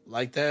you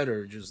like that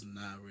or just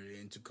not really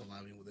into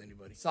collabing with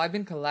anybody? So I've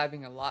been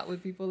collabing a lot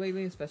with people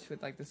lately, especially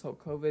with like this whole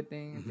COVID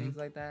thing and things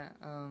like that.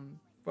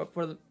 But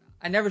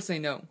I never say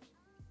no.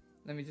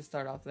 Let me just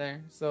start off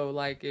there. So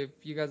like, if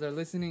you guys are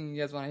listening and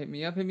you guys want to hit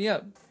me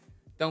up.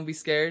 Don't be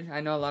scared.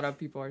 I know a lot of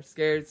people are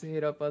scared to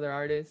hit up other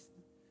artists.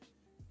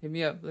 Hit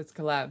me up. Let's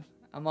collab.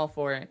 I'm all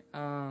for it.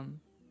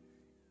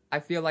 I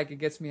feel like it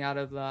gets me out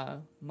of the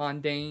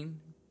mundane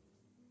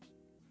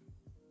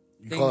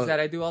things that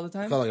I do all the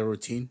time. It's like a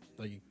routine.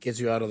 Like, it gets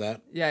you out of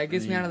that. Yeah, it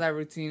gets me out of that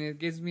routine. It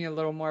gives me a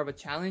little more of a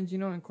challenge,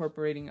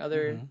 incorporating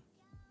other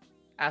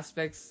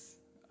aspects,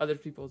 other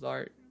people's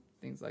art,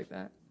 things like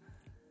that.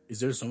 Is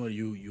there someone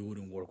you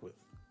wouldn't work with?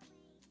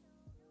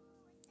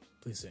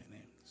 Please say a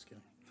name. Just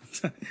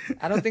kidding.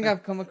 I don't think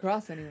I've come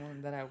across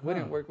anyone that I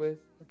wouldn't work with.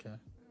 Okay.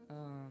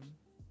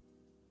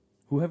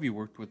 Who have you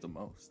worked with the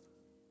most?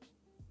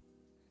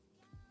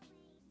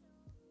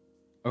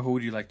 Or who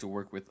would you like to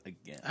work with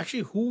again?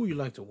 Actually, who would you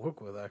like to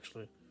work with?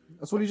 Actually,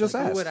 That's what he just Who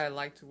asked. would I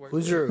like to work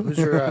who's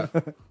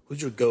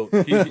with? your goat?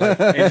 Angel's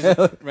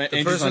The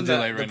on person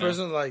delay that right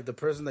now. the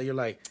person that you're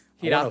like,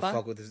 I want to Hirafa?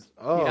 fuck with this.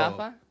 Oh,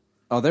 Hirafa?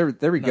 Oh,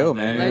 there we go,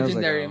 man. I was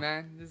like, Legendary, oh.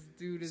 man. This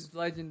dude is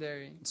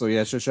legendary. So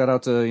yeah, shout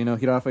out to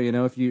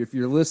Hirafa. If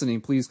you're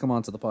listening, please come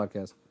on to the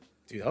podcast.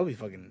 dude, that would be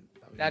fucking.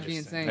 That'd be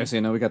interesting. insane. Actually,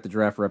 I know we got the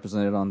giraffe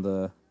represented on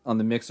the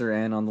mixer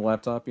and on the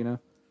laptop.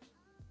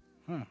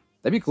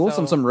 That'd be cool.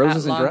 So, some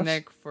roses at and Long giraffes.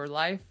 Neck for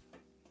life.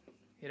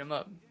 Hit him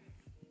up.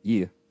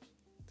 Yeah,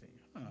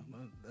 Oh,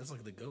 well, that's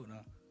like the goat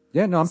now.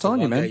 yeah. No, I'm That's the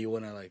telling you, one guy man. you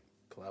want to like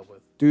collab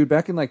with. Dude,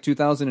 back in like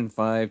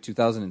 2005,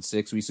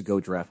 2006, we used to go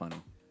giraffe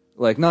hunting.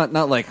 Like not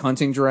like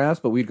hunting giraffes,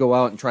 but we'd go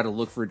out and try to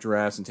look for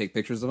giraffes and take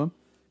pictures of them.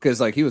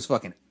 Because like he was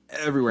fucking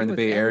everywhere in the was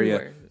Bay Area,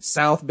 everywhere.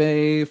 South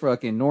Bay,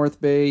 fucking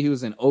North Bay. He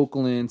was in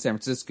Oakland, San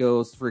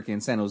Francisco,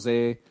 freaking San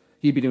Jose.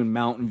 He'd be doing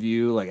Mountain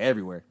View, like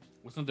everywhere.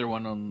 Wasn't there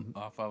one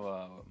off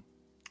of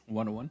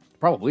 101?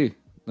 Probably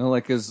no,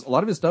 like because a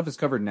lot of his stuff is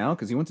covered now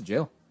because he went to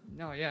jail.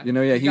 No, yeah. He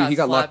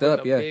got locked slapped with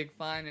up, a yeah. Big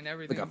fine and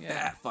everything. Like a yeah.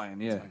 fat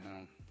fine, yeah.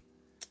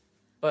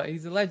 But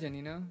he's a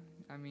legend,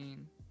 I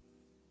mean,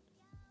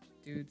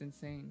 dude's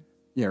insane.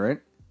 Yeah, right.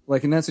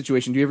 Like in that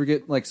situation, do you ever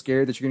get like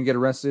scared that you're gonna get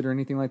arrested or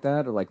anything like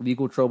that, or like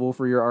legal trouble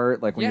for your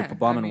art, like when Yeah, you're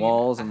bombing I mean,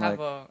 walls and I have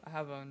like I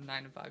have a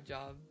 9-to-5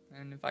 job,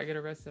 and if I get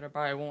arrested, I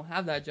probably won't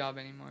have that job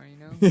anymore.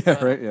 yeah,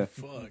 But- right, yeah.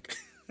 Fuck.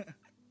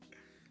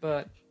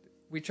 But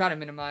we try to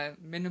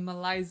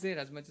minimize it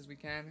as much as we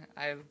can.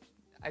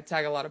 I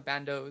tag a lot of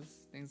bandos,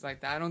 things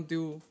like that. I'm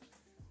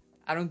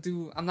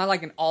not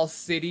like an all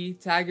city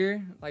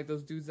tagger, like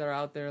those dudes that are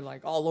out there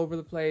like all over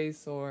the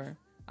place, or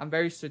I'm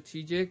very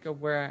strategic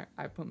of where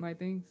I put my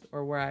things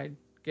or where I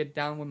get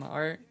down with my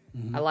art.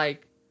 I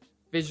like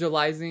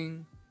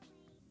visualizing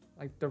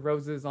like the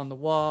roses on the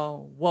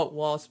wall, what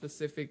wall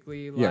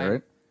specifically, like Yeah,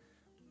 right.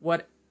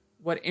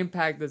 what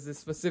impact does this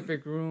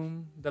specific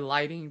room, the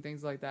lighting,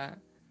 things like that.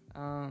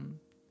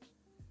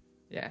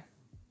 Yeah.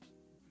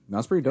 No,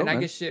 that's pretty dope, And I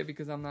man. get shit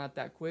because I'm not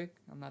that quick.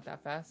 I'm not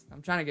that fast.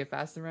 I'm trying to get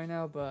faster right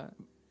now, but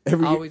I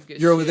Every, always get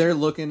you're over shit. there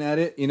looking at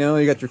it, you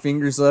got your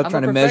fingers up, I'm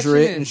trying a to measure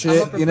it and perfectionist.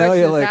 shit. I'm a You're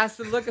perfectionist. like, It has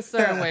to look a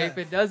certain way. If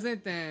it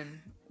doesn't,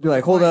 then you're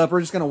like, hold fine. up,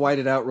 we're just gonna white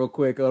it out real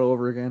quick, all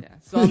over again. yeah.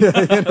 So,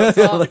 I'm,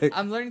 so like-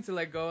 I'm learning to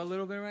let go a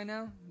little bit right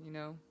now.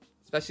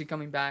 Especially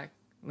coming back,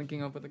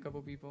 linking up with a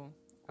couple people.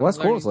 Well, that's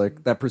I'm cool. It's learning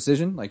like that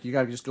precision. Like you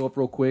gotta just go up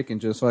real quick and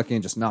just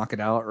fucking just knock it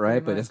out, right?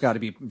 Pretty But much.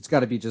 it's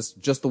gotta be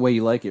just the way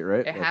you like it,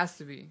 right? it Like, has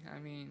to be. I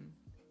mean,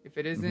 if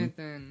it isn't,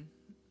 then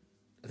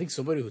I think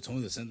somebody who told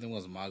me the same thing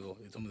was Mago.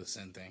 He told me the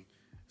same thing.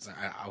 So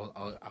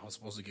I was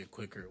supposed to get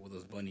quicker with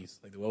those bunnies.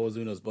 Like the way I was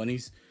doing those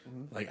bunnies,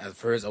 like at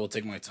first I would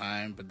take my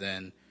time, but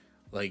then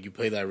like you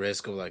play that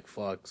risk of like,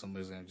 fuck,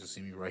 somebody's gonna just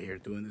see me right here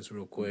doing this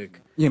real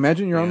quick. Yeah,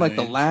 imagine you're on Yeah, like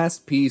the man.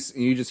 last piece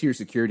and you just hear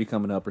security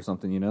coming up or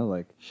something, you know,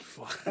 like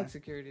Fuck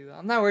security though.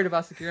 I'm not worried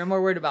about security. I'm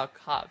more worried about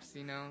cops.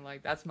 You know,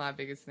 like that's my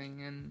biggest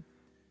thing, and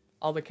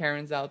all the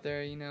Karens out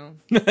there. You know,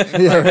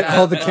 yeah, right?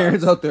 All the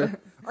Karens out there.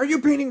 Are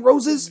you painting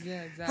roses?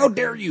 Yeah, exactly. How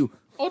dare you?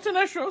 Oh, it's a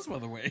nice rose, by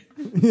the way.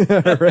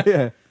 Yeah, right.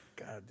 Yeah.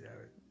 God damn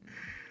it!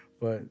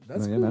 But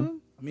that's Oh, yeah, cool. man.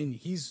 Man. I mean,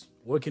 he's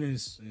working in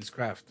his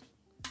craft.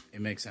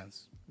 It makes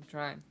sense. I'm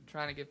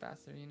trying to get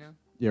faster. You know.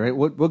 Yeah, right.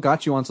 What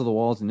got you onto the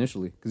walls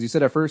initially? Because you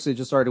said at first it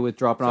just started with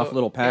dropping off So,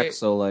 little packs. it-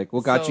 So like,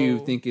 what got you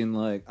so- thinking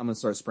like I'm gonna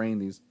start spraying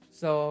these?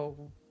 So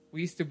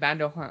we used to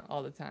bando hunt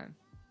all the time.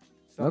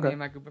 So Okay. me and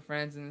my group of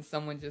friends, and then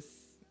someone just,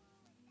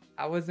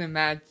 I wasn't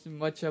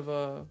much of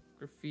a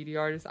graffiti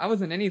artist. I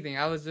wasn't anything.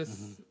 I was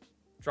just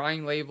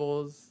drawing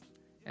labels,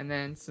 and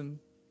then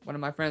one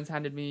of my friends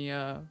handed me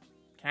a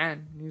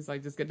can. And he's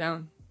like, just get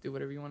down, do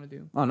whatever you want to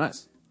do, Oh,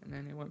 nice. and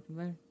then it went from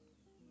there.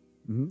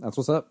 That's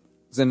what's up.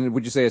 Then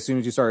would you say as soon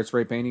as you started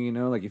spray painting, you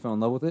know, like you fell in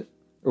love with it,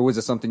 or was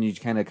it something you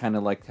kind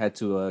of like had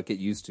to get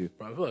used to?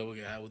 Bro, I feel like we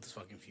get out with this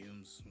fucking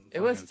fumes. It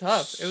was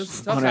tough. It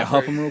was tough I'm gonna at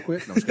huff first. them real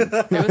quick. No, I'm just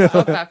kidding. It was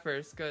tough at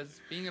first because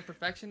being a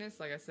perfectionist,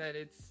 like I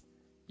said,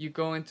 you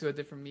go into a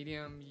different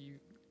medium.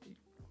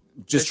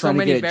 Just There's trying so to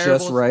many get it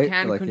variables just you right.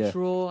 can't Like, yeah.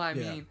 control. I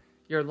Yeah. mean,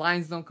 your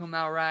lines don't come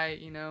out right,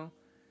 you know,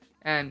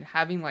 and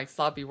having like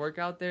sloppy work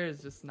out there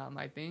is just not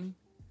my thing.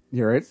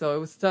 You're right. So it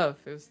was tough.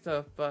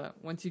 But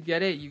once you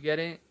get it,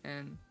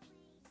 and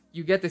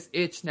you get this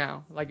itch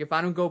now. Like if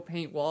I don't go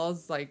paint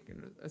walls like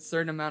a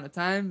certain amount of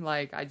time,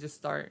 like I just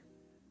start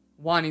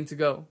wanting to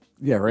go.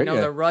 Yeah, right. You know,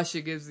 Yeah. the rush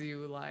it gives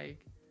you, like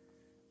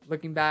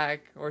looking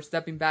back or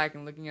stepping back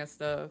and looking at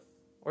stuff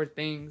or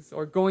things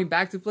or going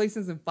back to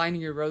places and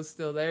finding your rose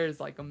still there is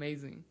like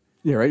amazing.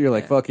 Yeah, right. You're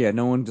like, Yeah. fuck yeah.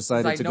 No one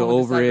decided like to no go one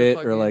over decided to it or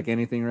fucking- like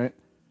anything, right?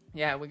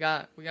 Yeah, we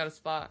got a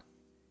spot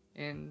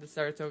in the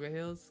Saratoga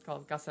Hills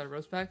called Casa de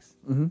Rose Packs.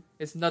 Mm-hmm.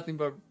 It's nothing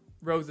but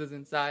roses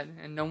inside,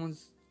 and no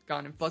one's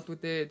gone and fucked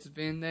with it. It's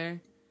been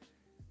there.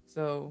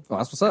 So Oh,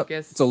 that's what's up.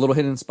 guess- It's a little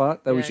hidden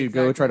spot that we Yeah, should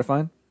go exactly. try to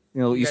find. You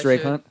know, You Easter guys egg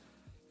should. hunt.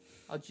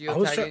 I'll I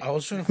was, geotag it. I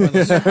was trying to find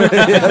this.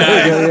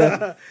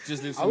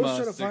 Just leave I some, was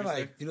trying to stickers find there.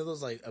 like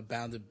those like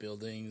abandoned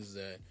buildings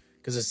that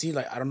because I see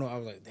like I don't know I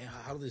was like damn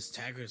how do these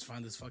taggers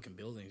find these fucking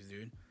buildings,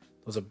 dude?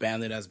 Those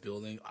abandoned ass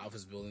buildings,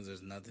 office buildings.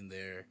 There's nothing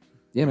there.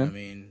 Yeah, man. I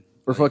mean,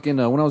 Or fucking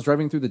when I was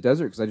driving through the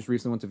desert, because I just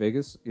recently went to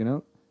Vegas, you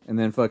know, and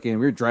then fucking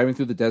we were driving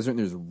through the desert, and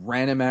there's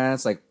random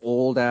ass, like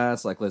old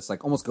ass, like it's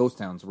like almost ghost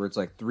towns where it's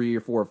like 3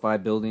 or 4 or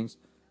 5 buildings.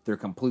 They're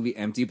completely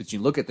empty, but you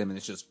look at them and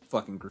it's just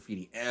fucking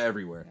graffiti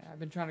everywhere. Yeah, I've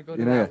been trying to go to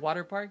You know, that yeah.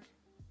 water park.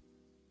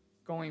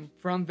 Going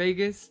from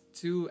Vegas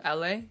to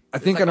LA. I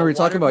think I know what you're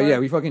talking about. Yeah,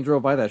 we fucking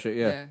drove by that shit.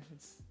 Yeah.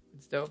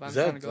 It's dope. I'm is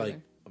trying to that go like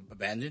there.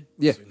 abandoned?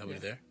 Yeah. There's nobody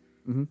there.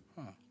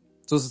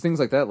 So it's things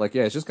like that. Like,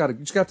 yeah, it's just you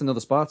just got to know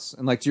the spots,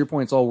 and like to your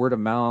point, it's all word of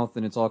mouth,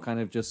 and it's all kind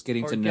of just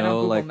getting Or to get on know,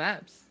 Google like,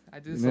 Maps. I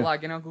do this Yeah. a lot.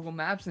 Get on Google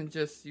Maps and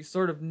just you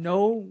sort of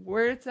know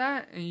where it's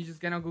at, and you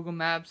just get on Google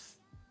Maps,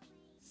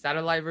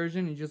 satellite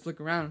version, and you just look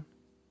around.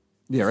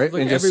 yeah, right, look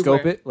and just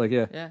scope everywhere. it, like,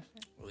 yeah. Yeah,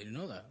 Well, you didn't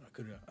know that.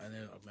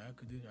 I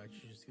could do that. I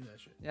should just do that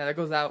shit. yeah. That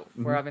goes out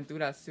Mm-hmm. for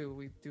aventuras too.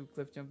 We do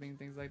cliff jumping,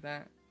 things like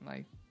that.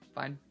 Like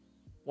find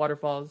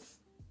waterfalls,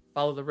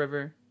 follow the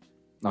river.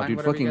 No, Find dude,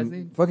 whatever you guys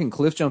need. fucking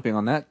cliff jumping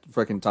on that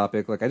fucking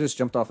topic. Like, I just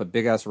jumped off a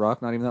big ass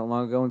rock not even that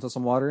long ago into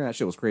some water, and that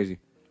shit was crazy.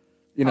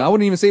 You know, I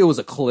wouldn't even say it was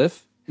a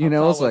cliff. You How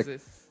know, tall it's was like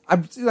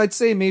this? I'd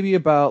say maybe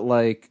about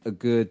like a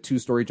good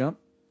 2-story jump.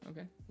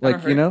 Okay. Like,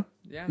 Never you heard. know,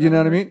 Yeah, you know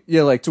what never I heard. mean?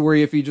 Yeah, like to where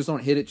if you just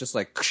don't hit it, just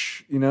like,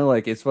 you know,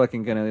 like it's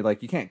fucking gonna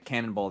like you can't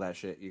cannonball that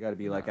shit. You got to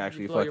be like you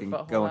actually blow your fucking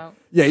butthole going. out.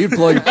 Yeah, you'd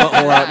blow your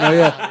butthole out. No,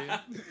 yeah,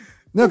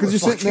 no, because you're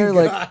sitting there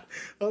like.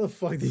 how the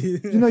fuck do you?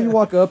 You know, you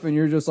walk up and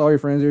you're just all your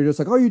friends are just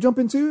like, "Oh, you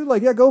jumping too?"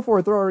 Like, yeah, go for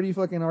it. They're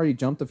already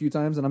jumped a few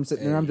times, and I'm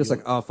sitting there. I'm just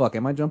like, "Oh fuck,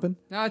 am I jumping?"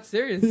 No, it's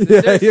serious. Yeah,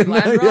 It's serious. you know,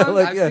 Land yeah, wrong.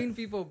 like, I've yeah. seen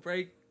people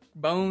break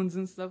bones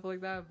and stuff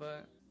like that,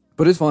 but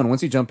But it's fun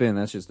once you jump in.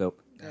 That's just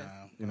dope. Nah,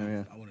 You know,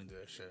 yeah. I wouldn't do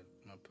that shit.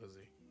 I'm a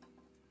pussy.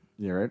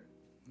 Yeah, right.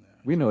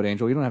 We know it,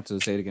 Angel. You don't have to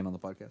say it again on the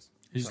podcast.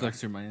 He just likes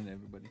to remind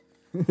everybody.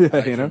 Yeah, I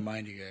like you to know.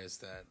 remind you guys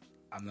that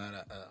I'm not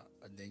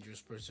a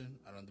dangerous person.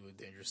 I don't do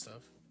dangerous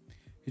stuff.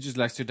 He just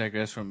likes to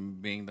digress from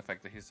being the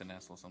fact that he's an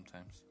asshole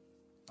sometimes.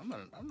 I'm not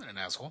an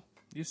asshole.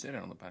 You said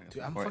it on the podcast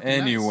Dude, I'm before. fucking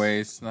nice.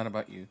 Anyways, it's not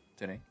about you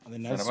today. I'm the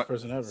It's not nicest about-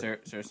 person ever.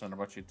 Seriously, it's not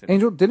about you today.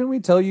 Angel, didn't we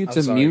tell you I'm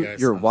to sorry, mute guys.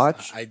 your I'm-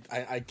 watch? I can't.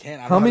 I don't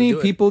How know many to do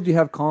it. people do you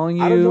have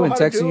calling I don't you know and how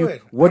to texting do you?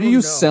 it. What I are you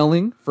don't know.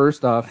 selling?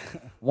 First off,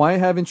 why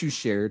haven't you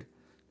shared?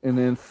 And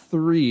then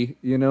 3,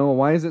 you know,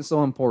 why is it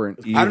so important?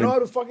 I don't Even- know how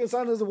to fucking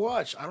sign as a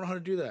watch. I don't know how to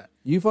do that.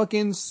 You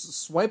fucking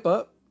swipe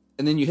up,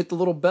 and then you hit the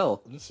little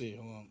bell. Let me see.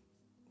 Hold on.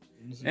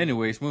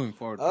 Anyways, moving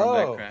forward from Oh.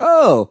 that crap.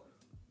 Oh,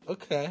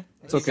 Okay.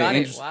 it's You okay. got it.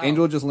 Angel, Wow.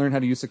 Angel just learned how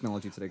to use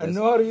technology today, I guys.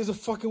 know how to use a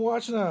fucking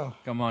watch now.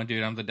 Come on,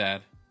 dude. I'm the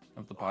dad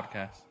of the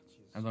podcast.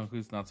 I'm the one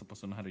who's not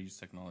supposed to know how to use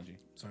technology.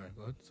 Sorry.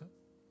 Go ahead.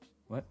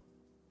 What?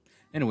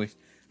 Anyways,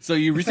 so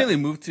you recently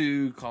moved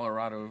to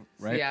Colorado,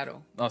 right?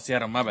 Seattle. Oh,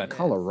 Seattle. My bad.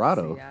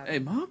 Colorado. Hey,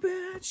 my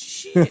bad.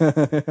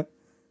 Shit.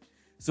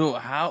 So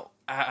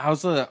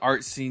how's the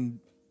art scene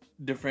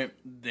different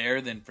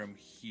there than from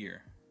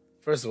here?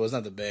 First of all, it's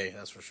not the Bay,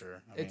 that's for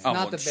sure. It's Oh, not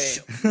well, the Bay.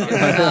 shit. It's not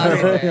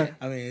the Bay.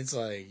 I mean, it's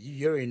like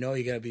you already know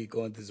you gotta be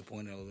going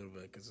disappointed a little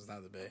bit because it's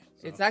not the Bay.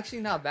 So. It's actually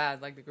not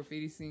bad. Like the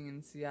graffiti scene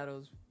in Seattle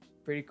is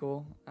pretty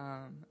cool.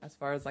 As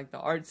far as like the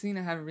art scene,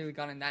 I haven't really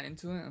gotten that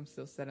into it. I'm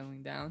still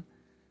settling down.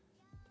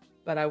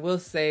 But I will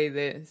say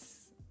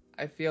this: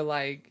 I feel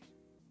like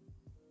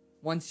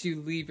once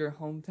you leave your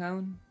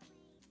hometown,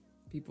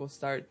 people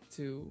start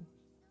to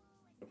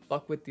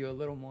fuck with you a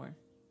little more.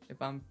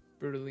 If I'm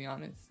brutally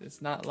honest,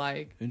 it's not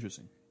like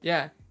Interesting.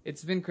 yeah,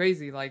 it's been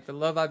crazy. Like the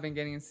love I've been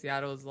getting in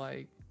Seattle is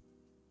like,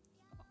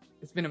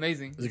 it's been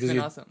amazing. It's been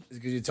awesome. Is it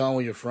because you tell them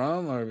where you're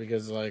from, or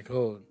because like,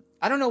 oh,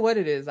 I don't know what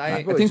it is.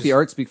 I think the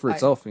art speaks for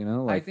itself, you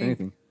know, like think-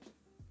 anything.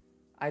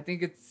 I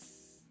think it's,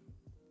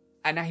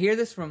 and I hear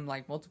this from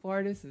like multiple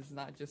artists. It's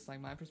not just like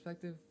my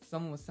perspective.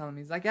 Someone was telling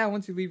me, he's like, yeah,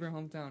 once you leave your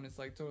hometown, it's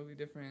like totally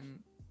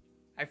different.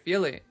 I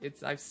feel it.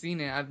 I've seen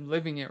it. I'm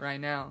living it right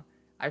now.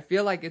 I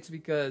feel like it's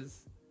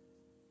because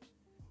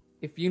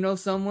if you know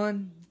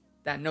someone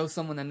that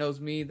knows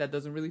me that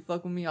doesn't really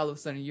fuck with me, all of a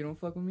sudden you don't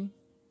fuck with me.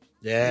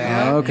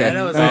 yeah, Oh, okay. yeah,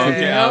 that was Okay.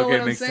 it. You know okay, what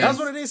I'm makes saying? That's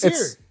what it is It's-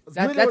 here. really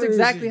That's what it is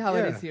exactly here. how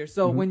Yeah. it is here.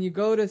 So when you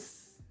go to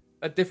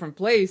a different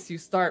place, you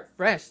start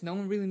fresh. No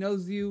one really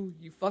knows you.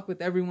 You fuck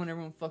with everyone.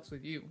 Everyone fucks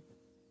with you.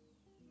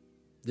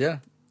 Yeah,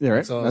 Yeah,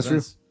 right. all That's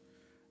true.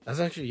 That's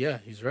actually, yeah,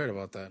 he's right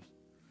about that.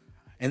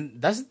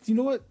 And that's, you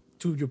know what?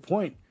 To your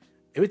point,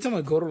 every time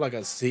I go to like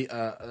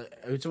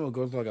every time I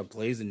go to like a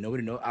place and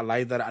nobody knows, I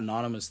like that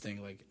anonymous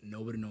thing. Like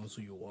nobody knows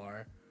who you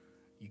are.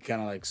 You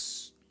kind of like,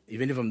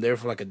 even if I'm there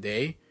for like a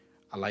day,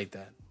 I like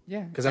that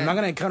Yeah. because I'm not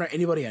gonna encounter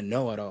anybody I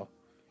know at all.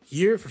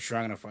 Here, for sure,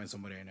 I'm gonna find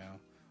somebody I know.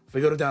 If we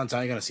go to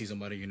downtown, you're gonna see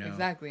somebody you know.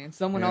 Exactly. And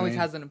someone You know what I always mean?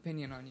 has an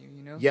opinion on you,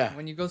 you know? Yeah.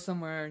 When you go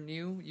somewhere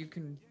new, you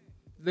can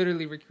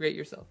literally recreate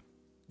yourself.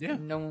 Yeah.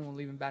 No one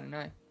will even bat an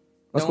eye.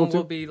 That's no cool, one too.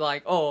 will be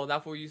like, oh,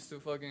 that fool used to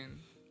fucking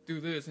do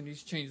this and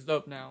he's changed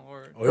up now.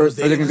 Or Or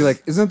they're gonna be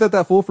like, "Isn't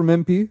that fool from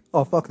MP?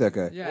 Oh, fuck that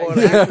guy." yeah, Or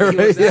exactly. like,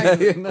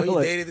 exactly. yeah, yeah. or you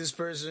like- dated this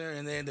person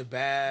and then the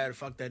bad,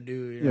 fuck that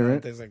dude. You Yeah, know,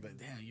 right. things like that.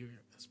 Damn,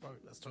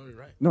 that's totally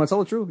right. No, it's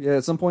all true. Yeah,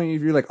 at some point,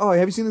 if you're like, "Oh,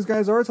 have you seen this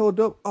guy's art? It's all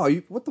dope." Oh,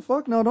 you what the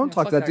fuck? No, don't Yeah,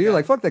 talk fuck that that dude. guy.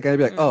 Like, fuck that guy. I'd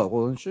be like, Yeah. "Oh,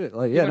 well, shit."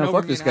 Like, yeah, Even no, over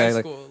fuck me this in guy. high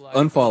Like, school, like,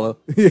 unfollow.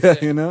 Yeah,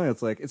 you know,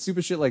 it's like it's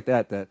stupid shit like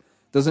that that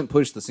doesn't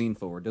push the scene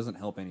forward, doesn't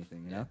help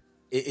anything. You know.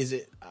 Is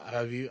it?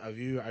 Are you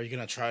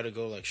gonna try to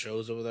go like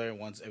shows over there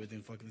once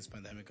everything fucking this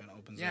pandemic kind of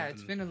opens up? Yeah,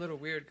 it's and- been a little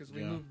weird because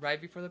we Yeah. moved right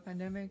before the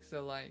pandemic.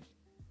 So like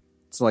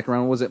So like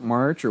around was it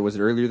March or was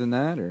it earlier than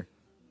that or?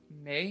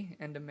 May,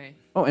 end of May.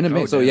 Oh, end of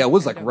May. Oh, So damn. yeah, it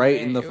was like End of right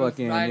May. in the It was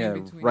fucking right yeah,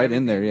 between right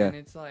in there. everything, Yeah. And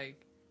it's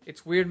like,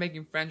 it's weird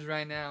making friends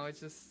right now.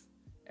 It's just,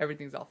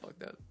 everything's all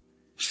fucked up.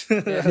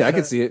 Yeah, I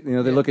can see it. You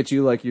know, they Yeah. look at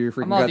you like you're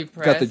freaking I'm all got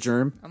depressed. the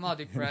germ. I'm all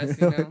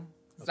depressed, you know?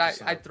 'Cause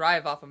That's I what's up.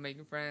 thrive off of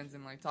making friends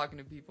and like talking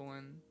to people,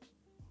 and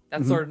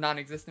that's Mm-hmm. sort of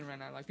non-existent right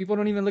now. Like people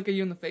don't even look at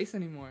you in the face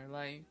anymore.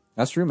 Like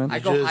That's true, man. I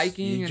You go just-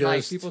 hiking you and like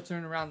just- people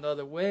turn around the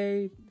other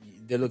way.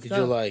 They look at What's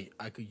you up? like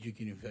you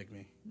can infect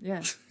me.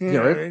 Yeah, Yeah,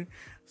 right?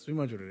 That's pretty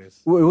much what it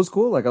is. Well, it was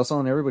cool. Like I was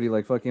telling everybody,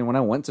 like fucking when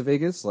I went to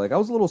Vegas, like I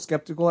was a little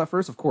skeptical at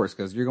first, of course,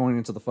 because you're going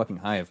into the fucking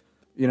hive.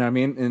 You know what I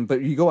mean? And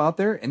but you go out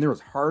there and there was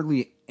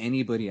hardly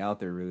anybody out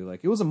there really. Like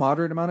it was a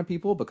moderate amount of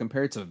people, but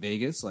compared to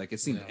Vegas, like it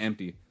seemed Yeah.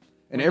 empty. When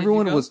And did you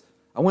everyone go? was.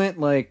 I went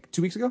like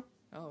 2 weeks ago.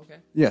 oh okay.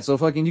 Yeah, so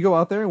fucking you go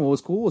out there and what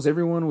was cool was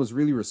everyone was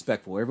really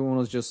respectful. Everyone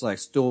was just like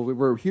still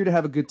we're here to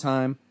have a good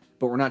time,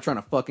 but we're not trying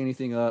to fuck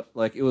anything up.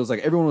 Like it was like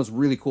everyone was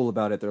really cool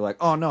about it. They're like,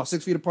 "Oh no,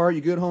 6 feet apart,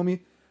 you good,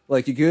 homie?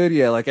 Like you good?"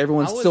 Yeah, like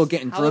everyone's How still was-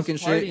 getting how drunk was and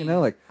shit, you know,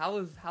 partying? like how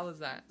was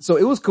that? so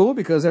it was cool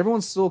because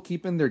everyone's still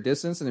keeping their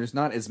distance and there's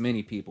not as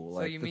many people. So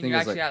Like you the mean thing you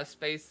is actually like have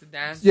space to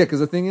dance? yeah, because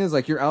the thing is,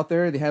 like, you're out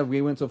there.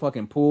 We went to a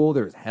fucking pool.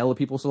 There was hella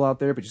people still out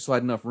there, but you still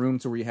had enough room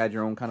to where you had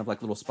your own kind of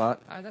like little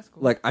spot. Alright, that's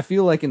cool. Like, I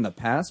feel like in the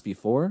past,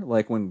 before,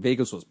 like when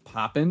Vegas was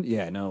popping,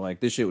 yeah, no, like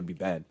this shit would be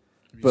bad.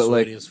 You're But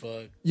like, sweaty as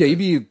fuck. yeah, you'd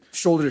be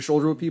shoulder to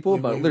shoulder with people,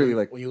 but literally,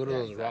 like, when you go to Yeah,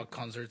 those exactly. rock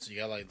concerts, you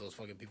got like those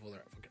fucking people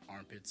that are fucking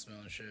armpits smell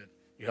and shit.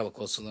 You're hella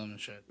close to them and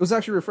shit. it was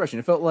actually refreshing.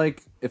 It felt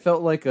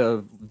like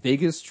a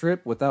Vegas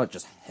trip without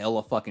just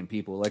hella fucking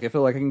people. Like, I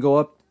feel like I can go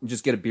up and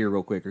just get a beer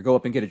real quick, or go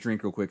up and get a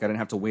drink real quick. I didn't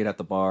have to wait at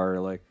the bar,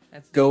 or like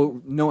That's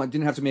go. No, I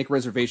didn't have to make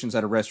reservations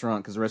at a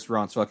restaurant because the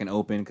restaurant's fucking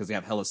open because they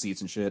have hella seats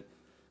and shit.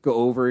 Go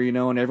over, you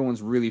know, and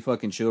everyone's really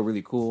fucking chill,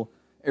 really cool.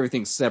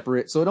 Everything's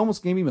separate, so it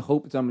almost gave me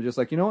hope that I'm just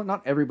like, you know what?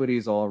 Not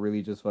everybody's all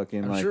really just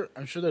fucking like.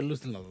 I'm sure they're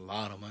losing a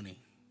lot of money.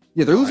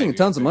 Yeah, they're losing agree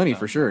tons of with money that.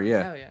 for sure.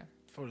 Yeah. Hell yeah.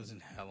 They're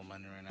losing hella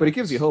money right now. But it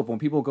gives you hope when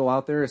people go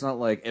out there. It's not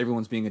like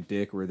everyone's being a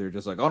dick where they're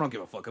just like, "Oh, I don't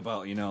give a fuck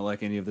about," you know,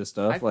 like any of this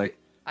stuff. Like,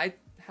 I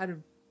had a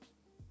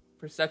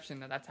perception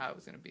that that's how it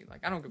was gonna be.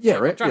 Like I don't give a Yeah,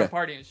 fuck. right, I'm trying yeah. to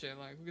party and shit.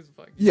 Like who gives a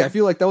fuck? yeah, I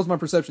feel like that was my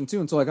perception too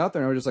until I got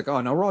there and I was just like,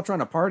 "Oh, no, we're all trying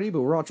to party,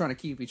 but we're all trying to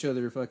keep each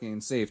other fucking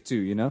safe too,"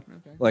 you know?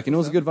 Okay. Like, and it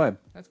was a good vibe.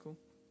 That's cool.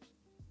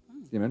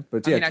 Yeah, man.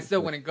 But I yeah, mean, I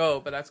still wouldn't go,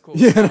 but that's cool.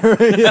 Yeah,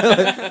 right,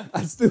 yeah.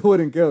 I still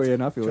wouldn't go. Yeah,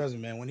 not feel it. Trust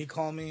me, man. When he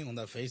called me on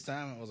that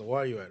FaceTime, I was like,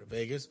 "Where are you at?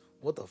 Vegas?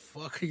 What the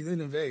fuck are you doing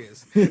in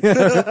Vegas?"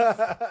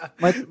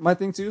 My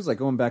thing too is like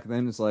going back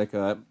then. It's like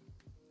at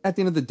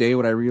the end of the day,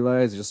 what I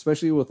realized,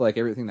 especially with like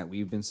everything that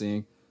we've been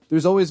seeing,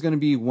 there's always going to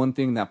be one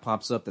thing that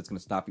pops up that's going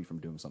to stop you from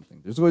doing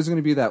something. There's always going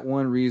to be that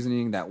one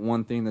reasoning, that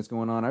one thing that's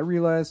going on. I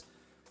realize,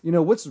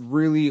 what's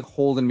really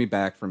holding me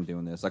back from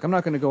doing this? Like, I'm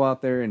not going to go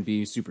out there and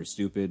be super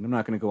stupid. I'm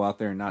not going to go out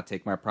there and not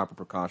take my proper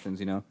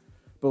precautions,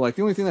 But like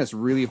the only thing that's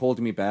really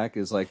holding me back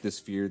is like this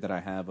fear that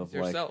I have of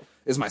Yourself.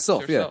 is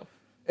myself. It's Yeah. yourself.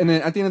 And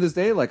then at the end of this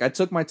day, like I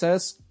took my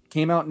test,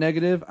 came out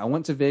negative. I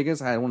went to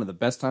Vegas. I had one of the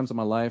best times of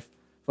my life.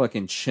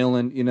 Fucking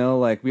chilling,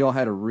 like we all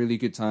had a really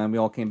good time. We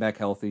all came back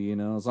healthy,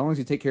 As long as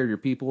you take care of your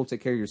people, take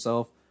care of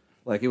yourself,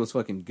 like it was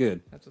fucking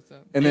good. That's what's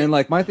up. And then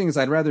like my thing is,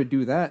 I'd rather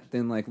do that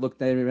than like look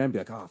at it and be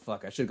like, oh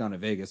fuck, I should have gone to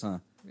Vegas, huh?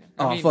 Yeah.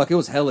 Oh fuck, it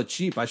was hella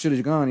cheap. I should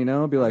have gone,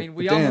 Be like, I mean,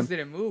 we damn. almost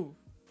didn't move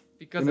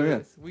because of Yeah.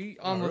 this. We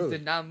almost really?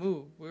 did not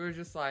move. We were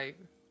just like,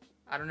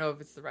 I don't know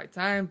if it's the right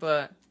time,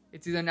 but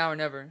it's either now or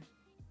never.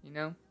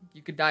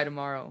 You could die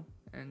tomorrow,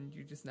 and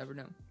you just never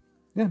know.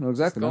 Yeah, no,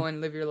 exactly. Go man.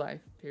 and live your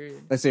life.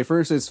 Period. I say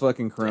first it's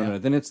fucking Corona, Yeah.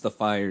 then it's the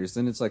fires,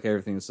 then it's like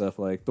everything and stuff.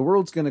 Like the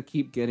world's gonna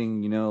keep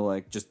getting,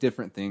 like just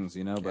different things,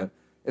 But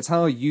it's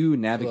how you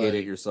navigate it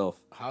Like- yourself.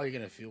 How are you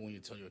gonna feel when you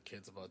tell your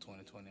kids about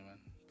 2020, man?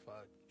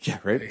 Fuck. Yeah,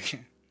 right. Like,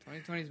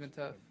 2020's been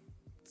tough.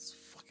 it's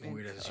fucking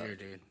weird as year,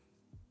 dude.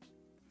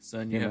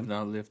 Son, you Yeah, have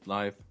not lived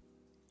life.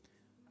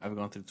 I've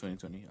gone through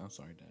 2020. I'm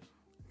sorry, Dad.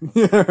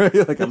 Yeah,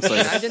 right. Like I'm sorry.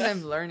 Imagine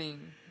them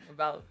learning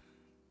about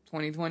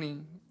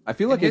 2020 I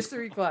feel in like it's.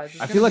 history class.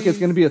 I feel like it's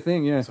gonna be a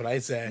thing. Yeah. That's what I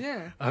said.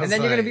 Yeah, I was and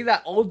then you're gonna like, be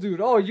that old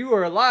dude. Oh, you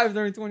were alive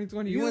during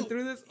 2020. You went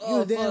through this.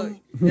 Oh, damn.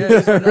 fuck.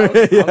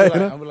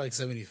 Yeah, I'm like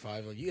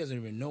 75. Like, you guys don't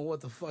even know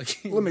what the fuck.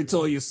 Let me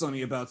tell you,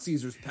 Sonny, about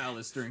Caesar's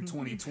Palace during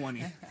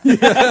 2020. You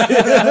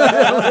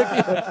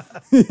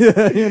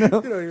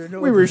don't even know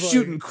We what were the fuck.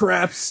 shooting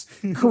craps.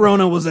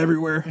 Corona was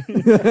everywhere.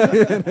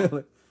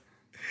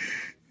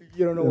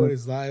 You don't know what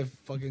it's like.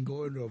 Fucking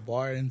going to a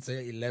bar and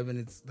say 11,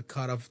 it's the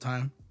cutoff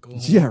time. Go home.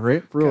 Yeah,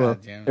 right. For real.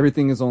 God damn it.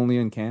 Everything is only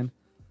in can.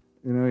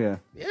 Yeah.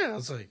 Yeah,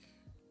 it's like,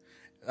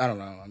 I don't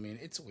know. I mean,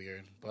 it's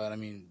weird, but I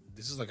mean,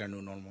 this is like our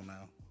new normal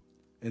now.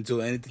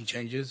 Until anything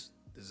changes,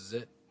 this is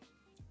it.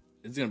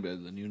 It's gonna be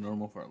the new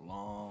normal for a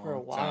long For a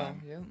while.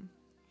 time. Yeah,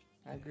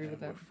 I agree with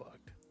that. We're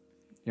fucked.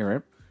 Yeah,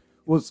 right.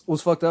 Was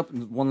fucked up.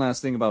 One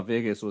last thing about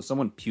Vegas was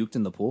someone puked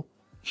in the pool,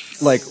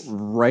 like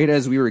right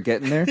as we were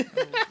getting there,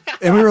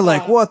 and we were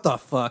like, "What the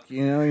fuck?"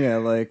 Yeah,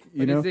 like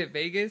But know. is it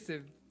Vegas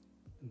if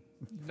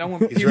no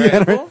one He's puked right. in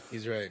the pool?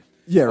 He's right.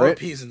 Yeah, Or right.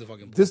 peas in the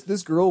fucking pool.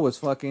 This girl was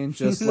fucking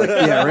just like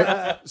yeah,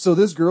 right. So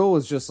this girl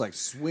was just like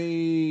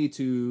sway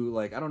to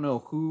like I don't know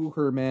who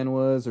her man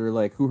was or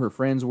like who her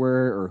friends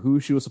were or who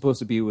she was supposed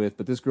to be with,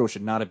 but this girl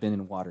should not have been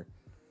in water.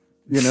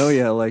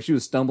 Yeah, like she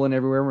was stumbling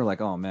everywhere. And we're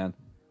like, oh man.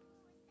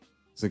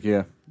 It's like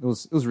yeah, it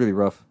was really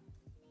rough.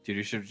 Dude,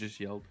 you should have just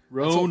yelled,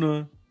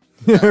 Rona.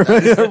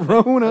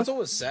 Rona. That's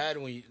always sad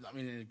when you. I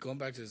mean, going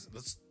back to this,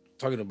 let's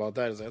talking about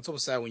that. Is like, it's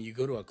always sad when you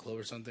go to a club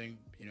or something.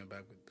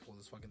 Back before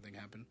this fucking thing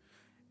happened,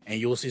 and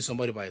you'll see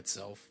somebody by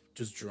itself,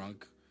 just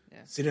drunk, Yeah.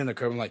 sitting on the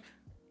curb. I'm like,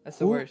 That's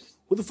the who, worst.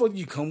 who the fuck did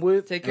you come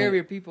with? Take care of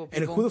your people.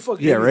 And people. who the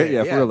fuck? Yeah, did right? that?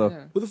 Yeah, for real though.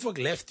 Yeah. Who the fuck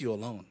left you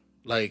alone?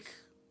 Like,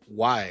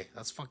 why?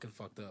 That's fucking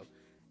fucked up.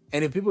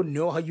 And if people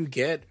know how you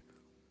get,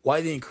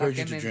 why they encourage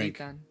you Fucking to drink?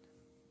 invitan.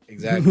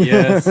 Exactly.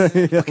 Yes.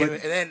 Okay,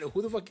 and then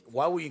who the fuck?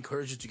 Why would you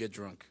encourage you to get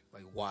drunk?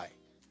 Like, why?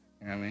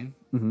 You know what I mean?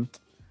 Mm-hmm.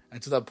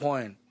 And to that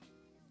point,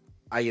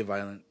 I get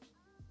violent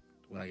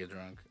when I get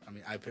drunk. I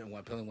mean, I apparently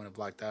when I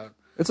blacked out.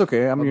 It's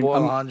okay. I'm My your boy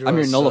I'm Alejandro your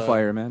is,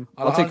 nullifier, man.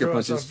 I'll take your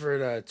Alejandro punches.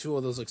 suffered 2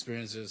 of those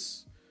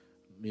experiences.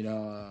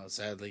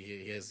 Sadly,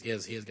 he has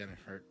gotten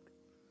hurt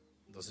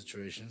in those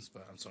situations.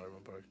 But I'm sorry,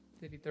 my boy.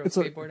 Did he throw It's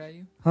a a- skateboard at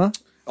you? Huh?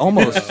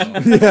 Almost.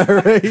 Yeah,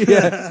 right.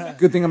 Yeah.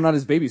 Good thing I'm not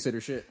his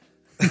babysitter. Shit.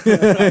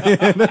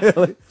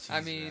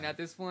 I mean, at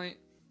this point,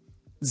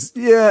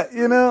 Yeah,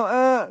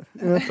 But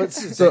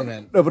it's the So, thing,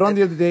 man. no, but on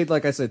the other day,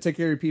 like I said, take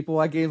care of your people.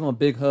 I gave him a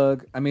big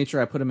hug. I made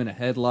sure I put him in a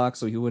headlock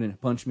so he wouldn't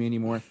punch me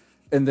anymore.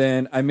 And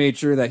then I made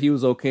sure that he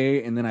was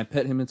okay. And then I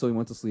pet him until he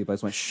went to sleep. I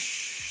just went,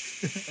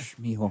 shh,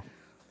 mijo.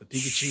 The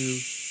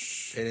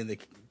Pikachu petting the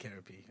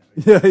Caterpie.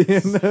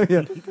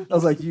 Yeah. I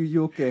was like,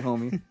 you okay,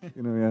 homie?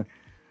 Yeah.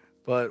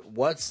 But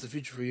what's the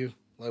future for you?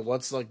 Like,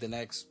 what's like the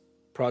next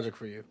project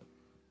for you?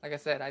 like I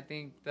said, I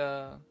think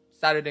the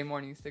Saturday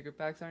morning sticker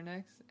packs are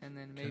next, and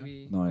then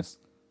maybe Nice.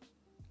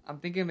 I'm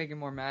thinking of making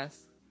more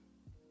masks.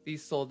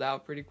 These sold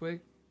out pretty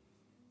quick,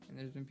 and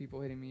there's been people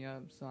hitting me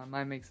up, so I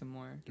might make some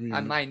more. You I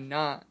mean- might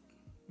not.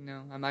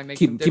 I might make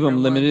Keep some them different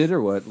limited ones.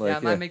 or what? Like, yeah,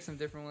 I might make some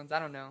different ones. I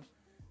don't know.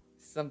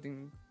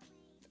 Something.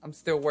 I'm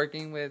still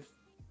working with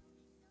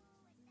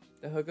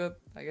the hookup,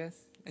 I guess.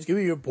 To give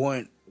you your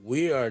point,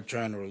 we are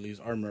trying to release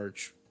our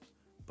merch,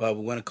 but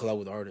we want to collab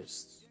with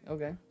artists.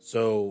 Okay.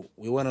 So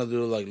we want to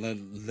do like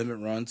limit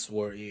runs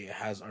where it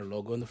has our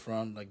logo in the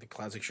front, like the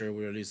classic shirt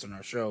we released on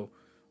our show.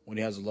 when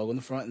he has a logo in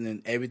the front, and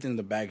then everything in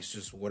the back is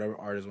just whatever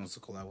artist wants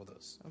to collab with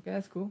us. Okay,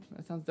 that's cool.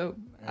 That sounds dope.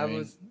 I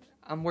mean-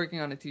 I'm working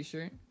on a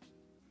T-shirt.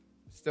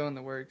 Still in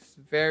the works.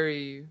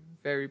 Very,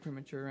 very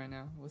premature right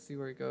now. We'll see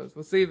where it goes.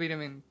 We'll see if it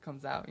even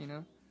comes out. You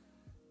know,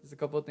 there's a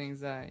couple of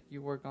things that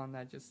you work on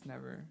that just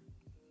never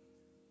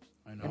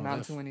I know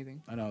amount that to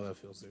anything. I know how that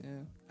feels, dude. Yeah.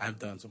 I've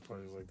done some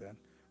projects like that,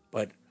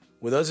 but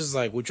with us, it's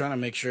like we're trying to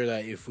make sure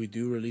that if we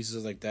do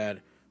releases like that,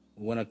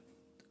 we want to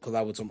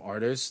collab with some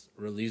artists,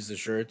 release the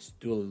shirts,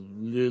 do a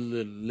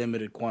little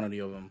limited quantity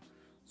of them,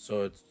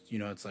 so it's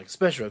it's like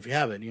special. If you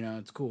have it,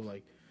 it's cool.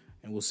 Like,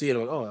 and we'll see it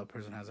like, oh, that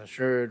person has that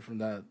shirt from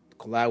that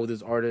collab with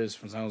this artist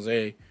from San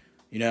Jose,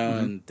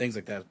 and things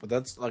like that. But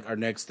that's like our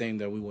next thing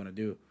that we want to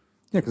do.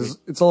 Yeah, because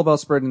it's all about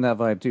spreading that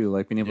vibe too,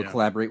 like being able Yeah. to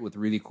collaborate with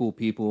really cool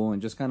people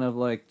and just kind of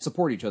like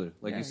support each other,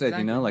 like Yeah, you said,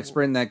 exactly. like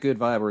spreading that good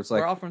vibe where it's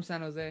like, We're all from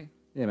San Jose,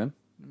 yeah, man.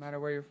 no matter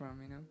where you're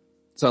from. You know.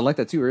 So I like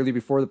that too. Early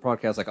before the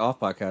podcast, like off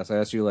podcast, I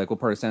asked you like, what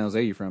part of San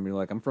Jose you from? You're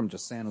like, I'm from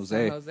just San Jose.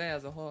 San Jose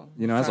as a whole.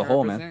 You know, Just as a trying to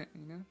whole, man. represent,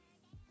 You know.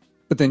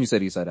 But then you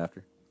said East Side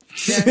after.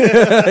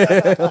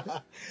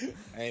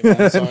 Hey,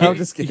 man, I'm sorry. I'm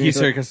just kidding. He's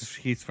here because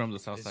he's from the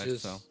south It's side.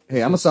 just- So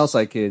Hey, I'm a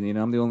Southside kid.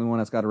 I'm the only one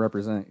that's got to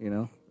represent.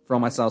 For all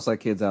my Southside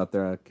kids out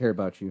there, I care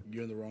about you.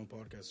 You're in the wrong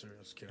podcast, sir.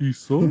 Just kidding.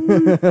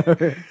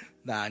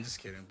 Nah, I'm just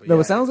kidding. But No, yeah,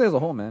 but San Jose as a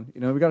whole, man.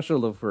 We got to show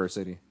love for our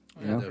city. You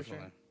yeah, know? definitely.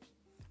 sure.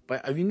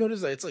 But have you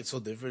noticed that it's like so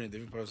different in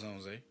different parts of San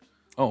Jose?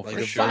 oh, Like for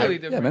the sure. Totally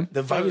vibe- different. man.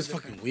 The vibe Totally is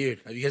different. fucking weird.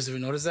 Have you guys ever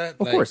noticed that?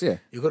 Of course, yeah.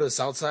 You go to the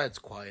south side, it's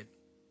quiet.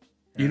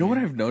 You know what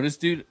I've noticed,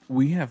 dude?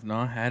 We have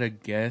not had a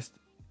guest.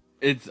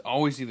 It's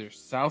always either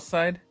south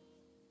side,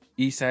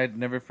 east side,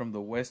 never from the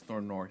west or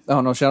north.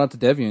 Oh no! Shout out to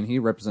Devian. He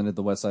represented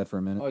the West Side for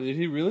a minute. Oh, did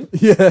he really?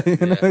 Yeah, Yeah,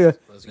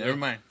 that's Never good.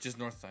 mind. Just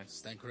north side.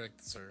 Stand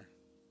corrected, sir.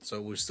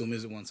 So we're still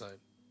missing one side.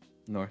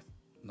 North.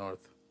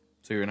 North.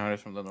 So you're an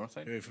artist from the north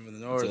side? You're from the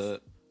north. What's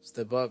up?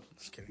 Step up.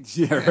 Just kidding.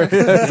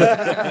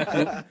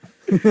 Yeah,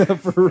 right.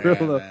 For real Yeah,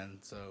 though. man.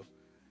 So,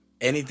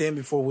 anything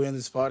before we end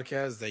this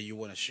podcast that you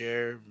want to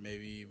share?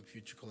 Maybe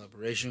future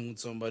collaboration with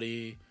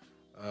somebody.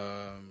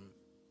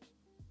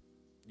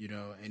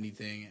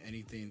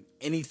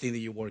 Anything that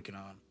you're working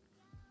on.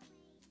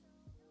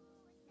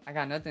 I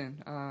got nothing.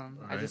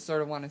 I just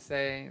sort of want to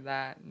say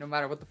that no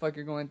matter what the fuck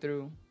you're going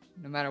through,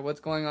 no matter what's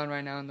going on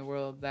right now in the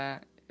world,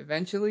 that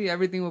eventually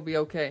everything will be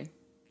okay.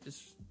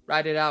 Just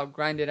ride it out,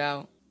 grind it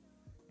out,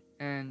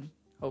 and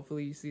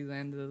hopefully you see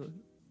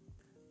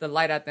the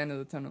light at the end of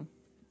the tunnel.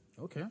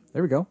 Okay.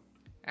 There we go.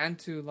 And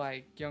to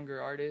like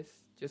younger artists,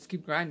 just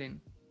keep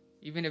grinding.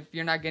 Even if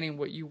you're not getting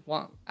what you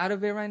want out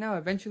of it right now,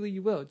 eventually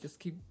you will. Just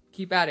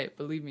keep at it.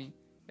 Believe me,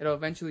 it'll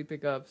eventually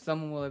pick up.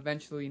 Someone will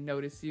eventually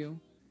notice you,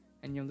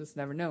 and you'll just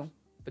never know.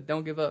 But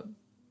don't give up,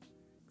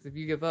 because if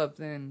you give up,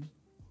 then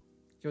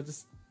you'll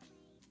just.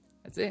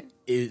 That's it.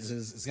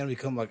 It's gonna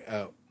become like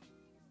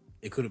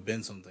it could have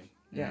been something.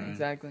 You Yeah, know?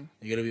 exactly.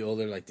 You're gonna be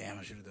older, like, damn,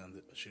 I should have done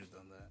that. I should have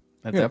done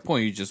that. At that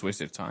point, you just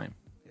wasted time.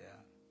 Yeah.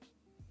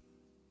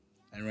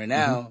 And right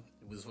now,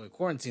 with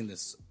quarantine,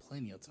 there's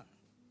plenty of time.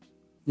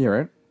 Yeah,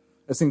 right.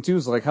 The thing too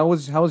is like, how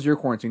was your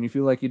quarantine? You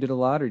feel like you did a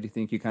lot, or do you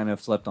think you kind of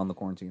slept on the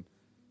quarantine?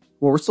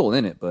 Well, we're still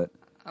in it, but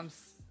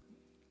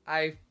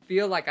I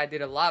feel like I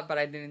did a lot, but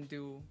I didn't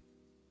do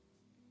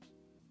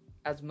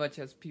as much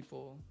as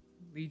people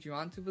lead you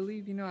on to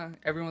believe. You know,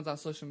 everyone's on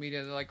social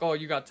media. They're like, "Oh,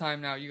 you got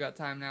time now. You got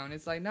time now," and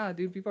it's like, nah,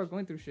 dude. People are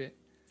going through shit.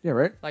 yeah,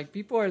 right. Like,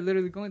 people are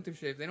literally going through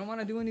shit. If they don't want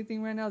to do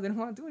anything right now, they don't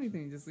want to do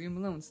anything. Just leave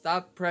them alone.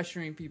 Stop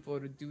pressuring people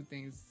to do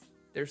things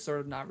they're sort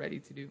of not ready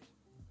to do.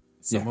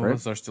 Some Yeah, of right.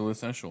 us are still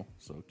essential,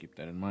 so keep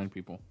that in mind,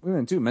 people.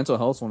 Women too. Mental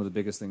health is one of the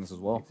biggest things as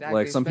well. Exactly,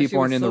 Like some especially people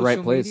aren't with in the right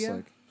social place. media.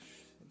 Like,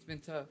 It's been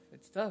tough.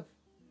 It's tough.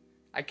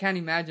 I can't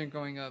imagine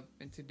growing up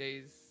in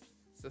today's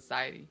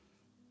society,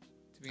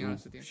 to be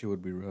honest with you. She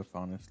would be rough,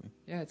 honestly.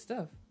 Yeah, it's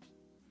tough.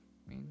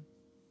 I mean,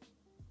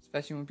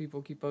 especially when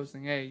people keep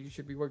posting, "Hey, you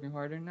should be working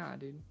harder." Nah,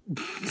 dude.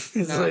 It's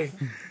Nah. like,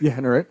 yeah,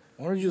 no, right.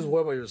 why don't you just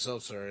worry about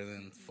yourself, sir, and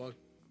then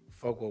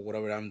fuck with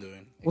whatever I'm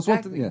doing. Well,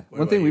 Exactly. one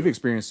What thing about we've you?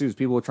 experienced too is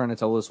people trying to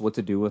tell us what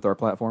to do with our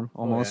platform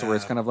almost, where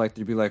it's yeah. kind of like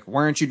they'd be like,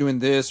 "Why aren't you doing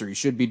this?" or "You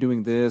should be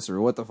doing this," or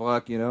 "What the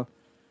fuck," you know?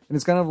 And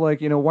it's kind of like,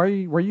 why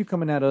are you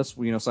coming at us,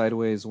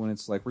 sideways when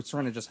it's like we're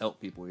trying to just help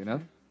people, you know?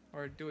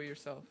 Or do it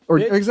yourself. Or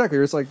Bitch. exactly,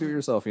 or it's like do it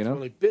yourself, you So know?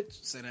 like,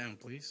 bitch, sit down,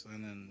 please,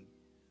 and then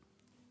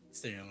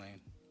stay in your lane.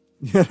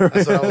 Yeah, right.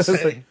 That's what I was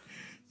It's saying.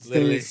 like,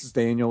 Literally,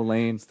 stay in your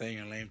lane. stay in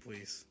your lane,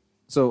 please.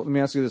 So let me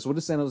ask you this: what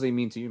does San Jose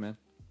mean to you, man?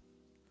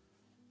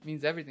 It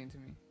means everything to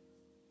me.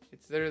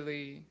 It's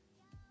literally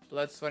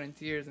blood, sweat, and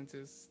tears into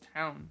this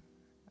town.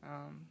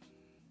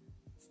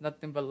 It's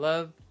nothing but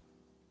love.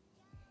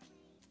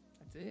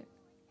 That's it.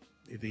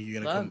 You think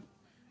you're gonna Love. come?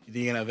 You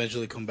think you're gonna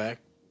eventually come back?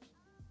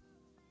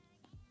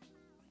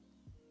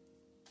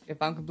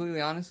 If I'm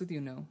completely honest with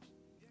you, no.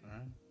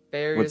 Alright.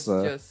 Barriers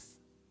What's, just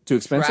Too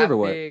expensive or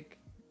what? traffic,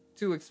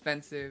 too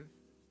expensive.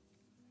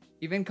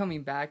 Even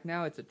coming back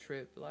now, it's a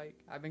trip. Like,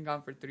 I've been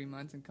gone for 3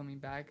 months, and coming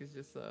back is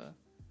just a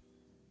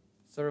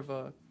sort of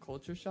a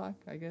culture shock,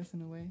 I guess,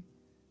 in a way.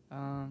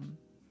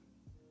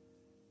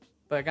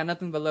 But I got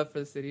nothing but love for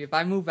the city. If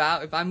I move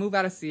out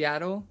of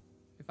Seattle,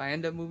 if I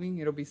end up moving,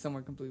 it'll be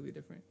somewhere completely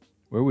different.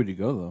 Where would you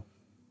go though?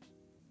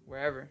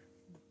 Wherever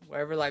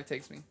life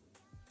takes me.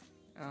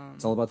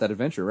 It's all about that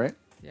adventure, right?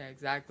 Yeah,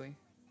 exactly.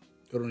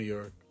 Go to New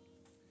York.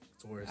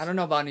 It's worse. I don't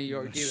know about New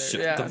York either.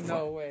 Shut Yeah, the fuck.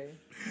 no way.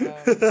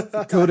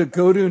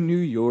 Go to New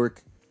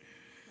York.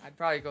 I'd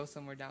probably go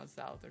somewhere down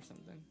south or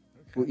something.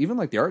 Well, even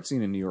like the art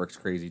scene in New York's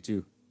crazy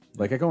too.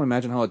 Like I can only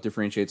imagine how it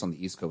differentiates on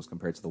the East Coast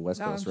compared to the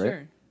West No, I'm Coast, right?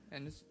 sure.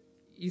 And it's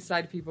East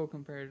Side people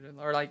compared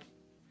to, or like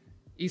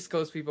East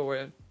Coast people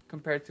were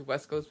compared to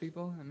West Coast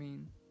people. I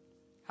mean,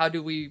 how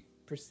do we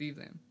perceive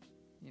them?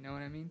 You know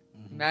what I mean?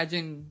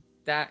 Imagine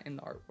that in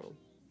the art world.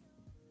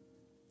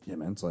 Yeah,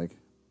 man. It's like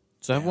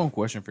So I have one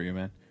question for you,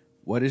 man.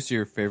 What is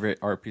your favorite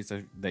art piece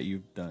that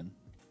you've done?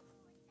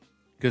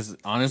 Because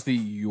honestly,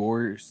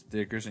 your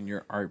stickers and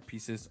your art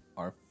pieces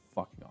are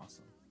fucking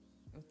awesome.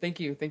 Thank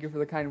you for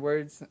the kind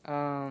words.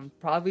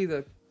 Probably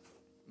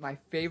my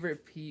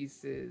favorite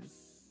piece is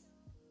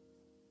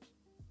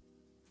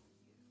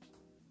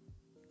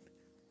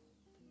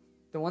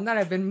the one that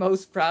I've been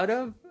most proud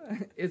of.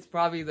 Is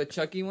probably the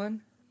Chucky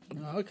one.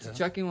 Oh, okay. The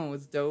Chucky one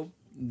was dope.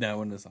 That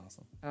one is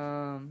awesome.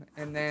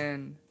 And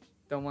then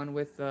the one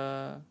with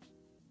the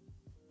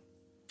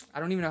I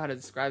don't even know how to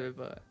describe it,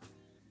 but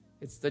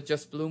it's the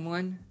Just Bloom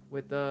one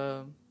with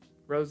the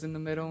rose in the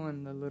middle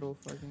and the little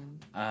fucking.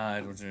 I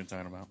don't know what you're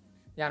talking about.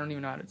 Yeah, I don't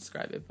even know how to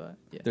describe it, but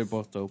yes. They're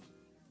both dope.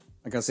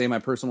 I gotta say, my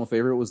personal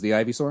favorite was the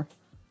Ivysaur.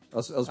 That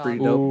was pretty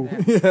Oh,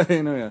 dope. yeah. Yeah,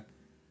 you know, yeah.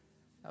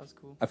 That was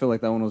cool. I feel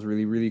like that one was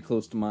really, really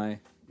close to my,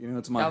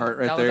 to my heart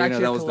right that there. Was You know,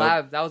 actually that a was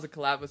collab. dope. That was a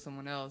collab with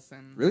someone else,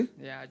 and Really?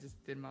 Yeah, I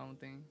just did my own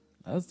thing.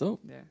 That's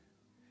dope. Yeah.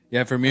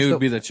 Yeah, for me That's it would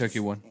dope. be the Chucky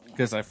one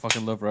because I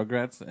fucking love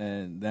Rugrats,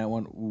 and that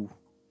one, ooh,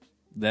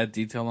 that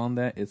detail on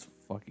that is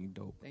fucking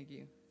dope. Thank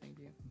you.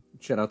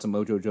 Shout out to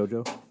Mojo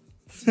Jojo.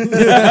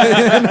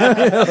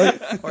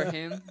 Or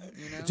him,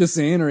 you know. Just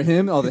saying, or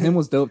him. Oh, the him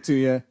was dope too.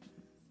 Yeah.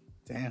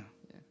 Damn.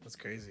 That's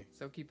crazy.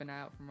 So keep an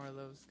eye out for more of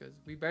those because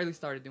we barely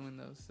started doing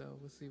those, so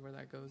we'll see where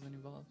that goes and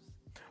evolves.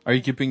 Are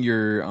you keeping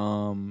your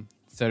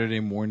Saturday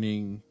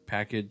morning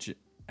package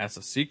as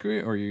a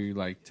secret, or are you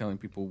like telling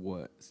people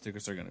what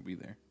stickers are gonna be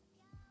there?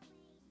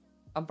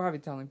 I'm probably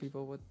telling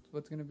people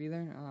what's gonna be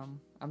there.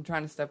 I'm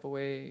trying to step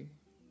away,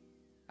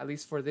 at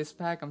least for this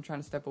pack. I'm trying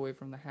to step away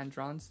from the hand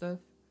drawn stuff.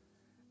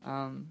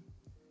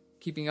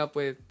 Keeping up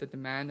with the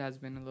demand has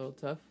been a little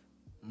tough.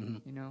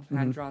 You know,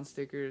 hand drawn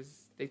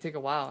stickers, they take a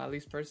while. At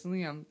least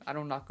personally, I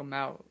don't knock them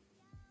out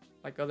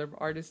like other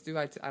artists do.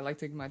 I like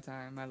taking my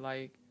time. I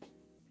like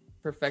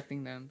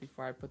perfecting them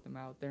before I put them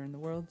out there in the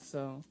world.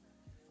 So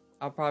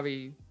I'll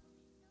probably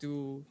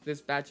do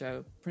this batch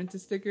of printed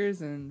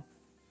stickers and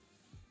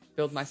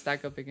build my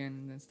stack up again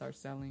and then start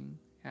selling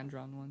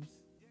hand-drawn ones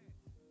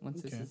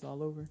once this Okay. is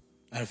all over.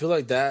 And I feel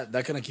like that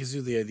kind of gives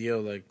you the idea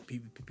of like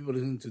people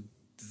listening to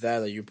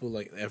that you put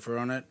like effort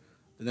on it,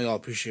 then they'll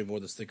appreciate more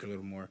the sticker a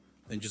little more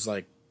than just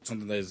like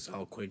something that is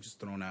all quick just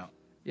thrown out.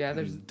 Yeah,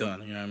 and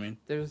done. You know what I mean?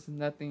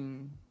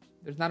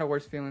 there's not a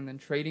worse feeling than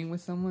trading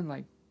with someone.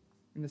 Like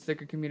in the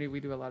sticker community, we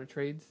do a lot of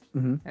trades,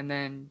 and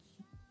then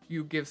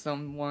you give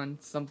someone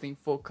something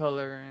full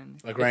color and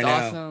Like it's right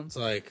now, awesome. it's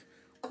like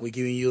we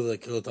giving you the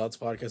Killer Thoughts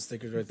podcast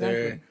stickers right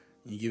there. Exactly.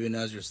 You giving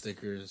us your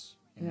stickers.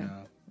 You Yeah.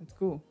 know? It's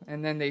cool.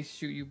 And then they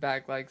shoot you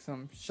back like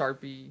some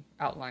Sharpie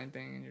outline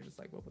thing, and you're just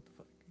like, well, what the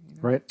fuck? You know?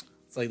 Right.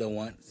 It's like the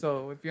one.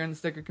 So if you're in the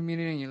sticker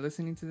community and you're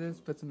listening to this,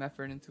 put some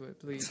effort into it,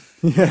 please.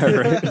 Yeah.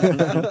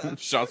 Right.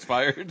 Shots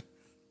fired.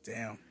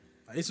 Damn,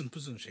 I need some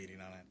put some shading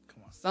on it.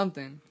 Come on.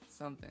 Something.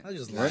 I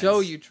just like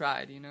Show you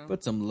tried, you know?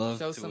 Put some love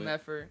Show to some it.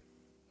 effort.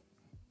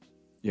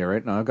 Yeah.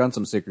 Right. No, I've gotten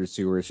some stickers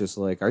too, where it's just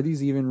like, are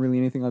these even really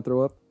anything I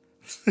throw up?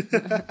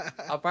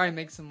 I'll probably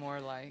make some more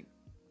like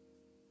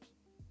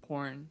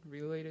porn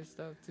related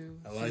stuff too.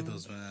 I like soon.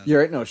 those, man. Yeah.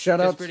 Right. No. Shout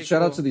It's out. pretty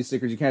Shout out cool. to these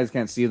stickers. You guys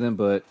can't see them,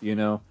 but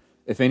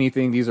if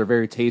anything, these are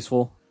very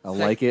tasteful. I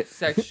like it.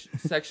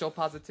 Sexual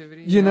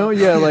positivity. You know,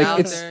 yeah, Get like out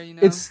it's there, you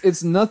know?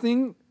 it's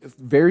nothing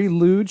very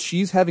lewd.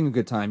 She's having a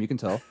good time, you can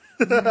tell,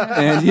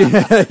 and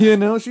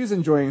yeah, she's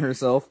enjoying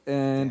herself,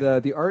 and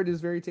the art is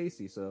very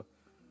tasty. So,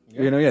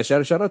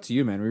 shout out to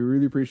you, man. We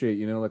really appreciate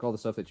like all the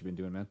stuff that you've been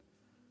doing, man.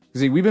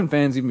 Because we've been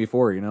fans even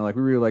before, like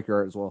we really like your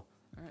art as well.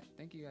 All right,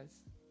 thank you guys.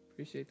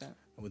 Appreciate that.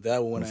 With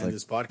that, we want to It's end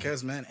like- this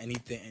podcast, man.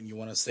 Anything you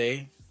want to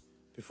say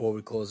before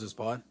we close this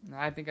pod? No,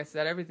 I think I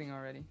said everything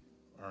already.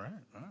 All right.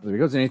 There we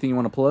go. Is there anything you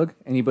want to plug?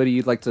 Anybody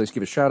you'd like to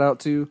give a shout out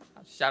to?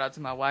 Shout out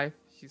to my wife.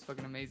 She's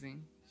fucking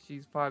amazing.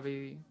 She's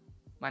probably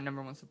my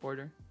number one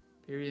supporter.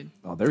 Period.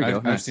 Oh, there we go.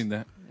 I've Nice. seen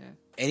that. Yeah.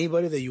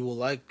 Anybody that you would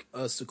like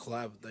us to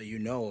collab that you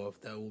know of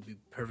that will be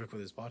perfect for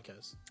this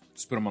podcast.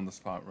 Just put them on the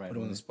spot, right? Put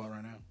them on the spot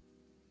right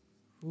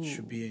now. Ooh.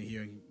 Should be in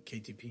here in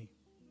KTP.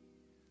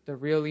 The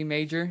Real E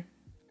Major.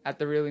 At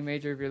the Real E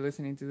Major, if you're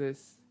listening to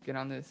this, get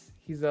on this.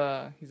 He's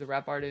a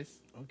rap artist.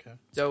 Okay.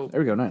 Dope.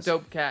 There we go. Nice.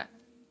 Dope cat.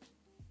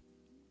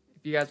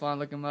 If you guys want to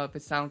look him up,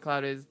 his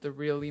SoundCloud is the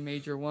Real E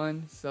Major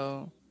 1.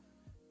 So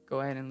go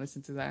ahead and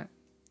listen to that.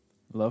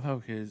 Love how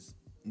his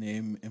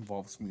name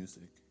involves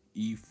music.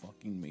 E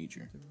fucking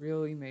major.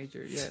 Real E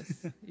major,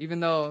 yes. Even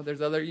though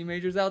there's other E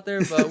majors out there,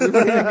 but we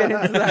won't even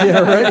get into that. Yeah,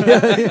 right.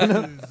 Yeah, you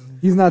know?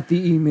 He's not the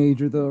E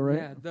major though, right?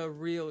 Yeah, the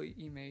real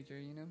E major,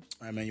 you know?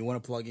 All right, man. You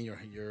want to plug in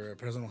your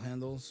personal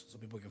handles so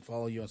people can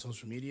follow you on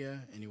social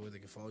media, anywhere they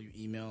can follow you,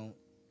 email.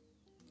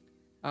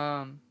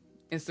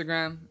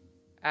 Instagram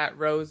at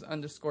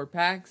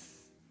Rose_Packs.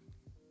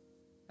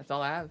 That's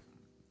all I have.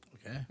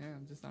 Okay. Yeah,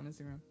 I'm just on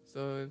Instagram.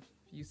 So if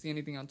you see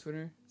anything on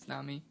Twitter, it's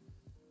not me.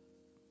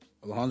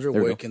 Alejandro,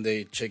 There we where go. can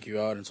they check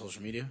you out on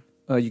social media?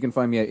 You can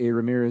find me at A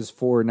Ramirez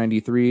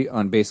 493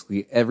 on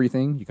basically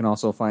everything. You can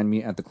also find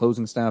me at the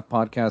Closing Staff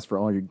Podcast for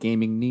all your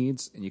gaming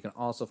needs, and you can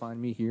also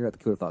find me here at the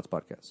Killer Thoughts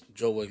Podcast.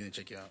 Joe, where can they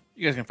check you out?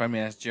 You guys can find me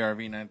as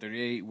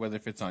JRV938, whether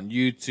if it's on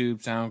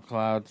YouTube,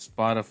 SoundCloud,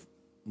 Spotify.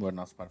 Well,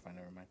 not Spotify,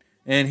 never mind.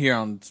 And here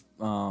on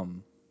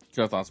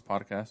Killer Thoughts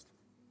Podcast.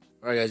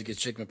 All right, guys, you can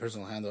check my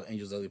personal handle,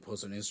 Angels Daily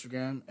Post on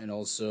Instagram, and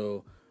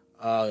also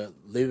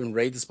leave and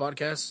rate this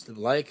podcast. Leave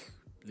a like,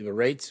 leave a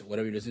rate,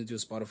 whatever you listen to,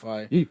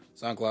 Spotify, Yeah.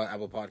 SoundCloud,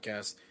 Apple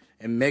Podcasts,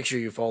 and make sure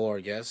you follow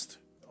our guest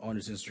on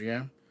his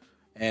Instagram,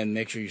 and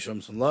make sure you show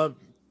him some love.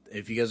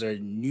 If you guys are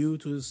new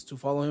to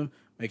follow him,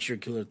 make sure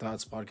Killer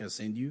Thoughts Podcast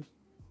send you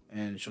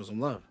and show some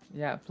love.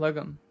 Yeah, plug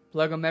them.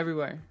 Plug them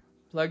everywhere.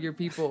 Plug your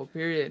people,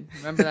 period.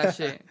 Remember that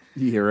shit.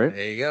 You hear it?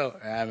 There you go.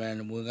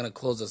 And we're gonna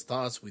close this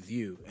thoughts with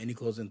you. Any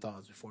closing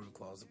thoughts before we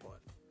close the pod?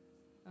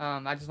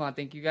 I just want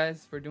to thank you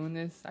guys for doing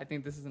this. I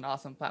think this is an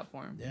awesome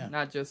platform. Yeah.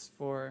 Not just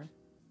for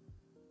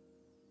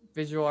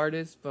visual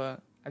artists,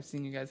 but I've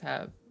seen you guys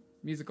have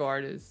musical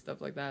artists,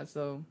 stuff like that.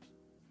 So,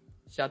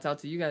 shouts out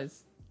to you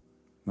guys.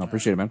 No,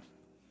 appreciate it, man.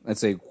 I'd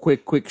say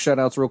quick shout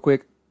outs real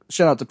quick.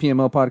 Shout out to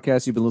PML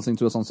Podcast. You've been listening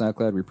to us on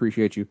SoundCloud. We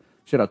appreciate you.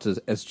 Shout out to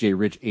SJ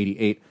Rich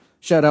 88.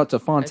 Shout out to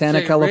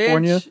Fontana, SJ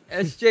California. Rich,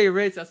 SJ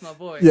Rich, that's my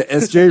boy. Yeah,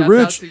 SJ Shouts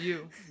Rich. out to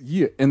you.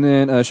 Yeah, and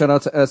then shout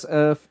out to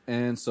SF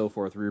and so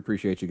forth. We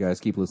appreciate you guys.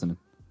 Keep listening.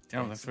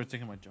 Damn, that's for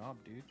taking my job,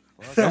 dude.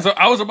 Fuck.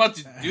 I was about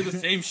to do the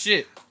same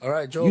shit. All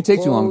right, Joe. You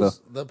take too long, close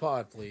the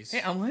pod, please.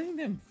 Hey, I'm letting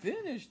them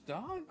finish,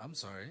 dog. I'm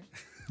sorry.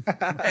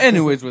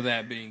 Anyways, with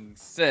that being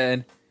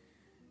said,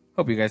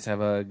 hope you guys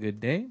have a good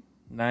day,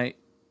 night,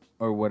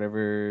 or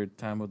whatever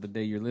time of the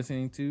day you're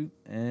listening to.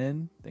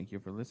 And thank you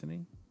for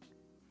listening.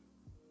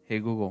 Hey,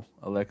 Google,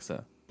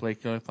 Alexa, play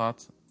Killer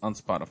Thoughts on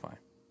Spotify.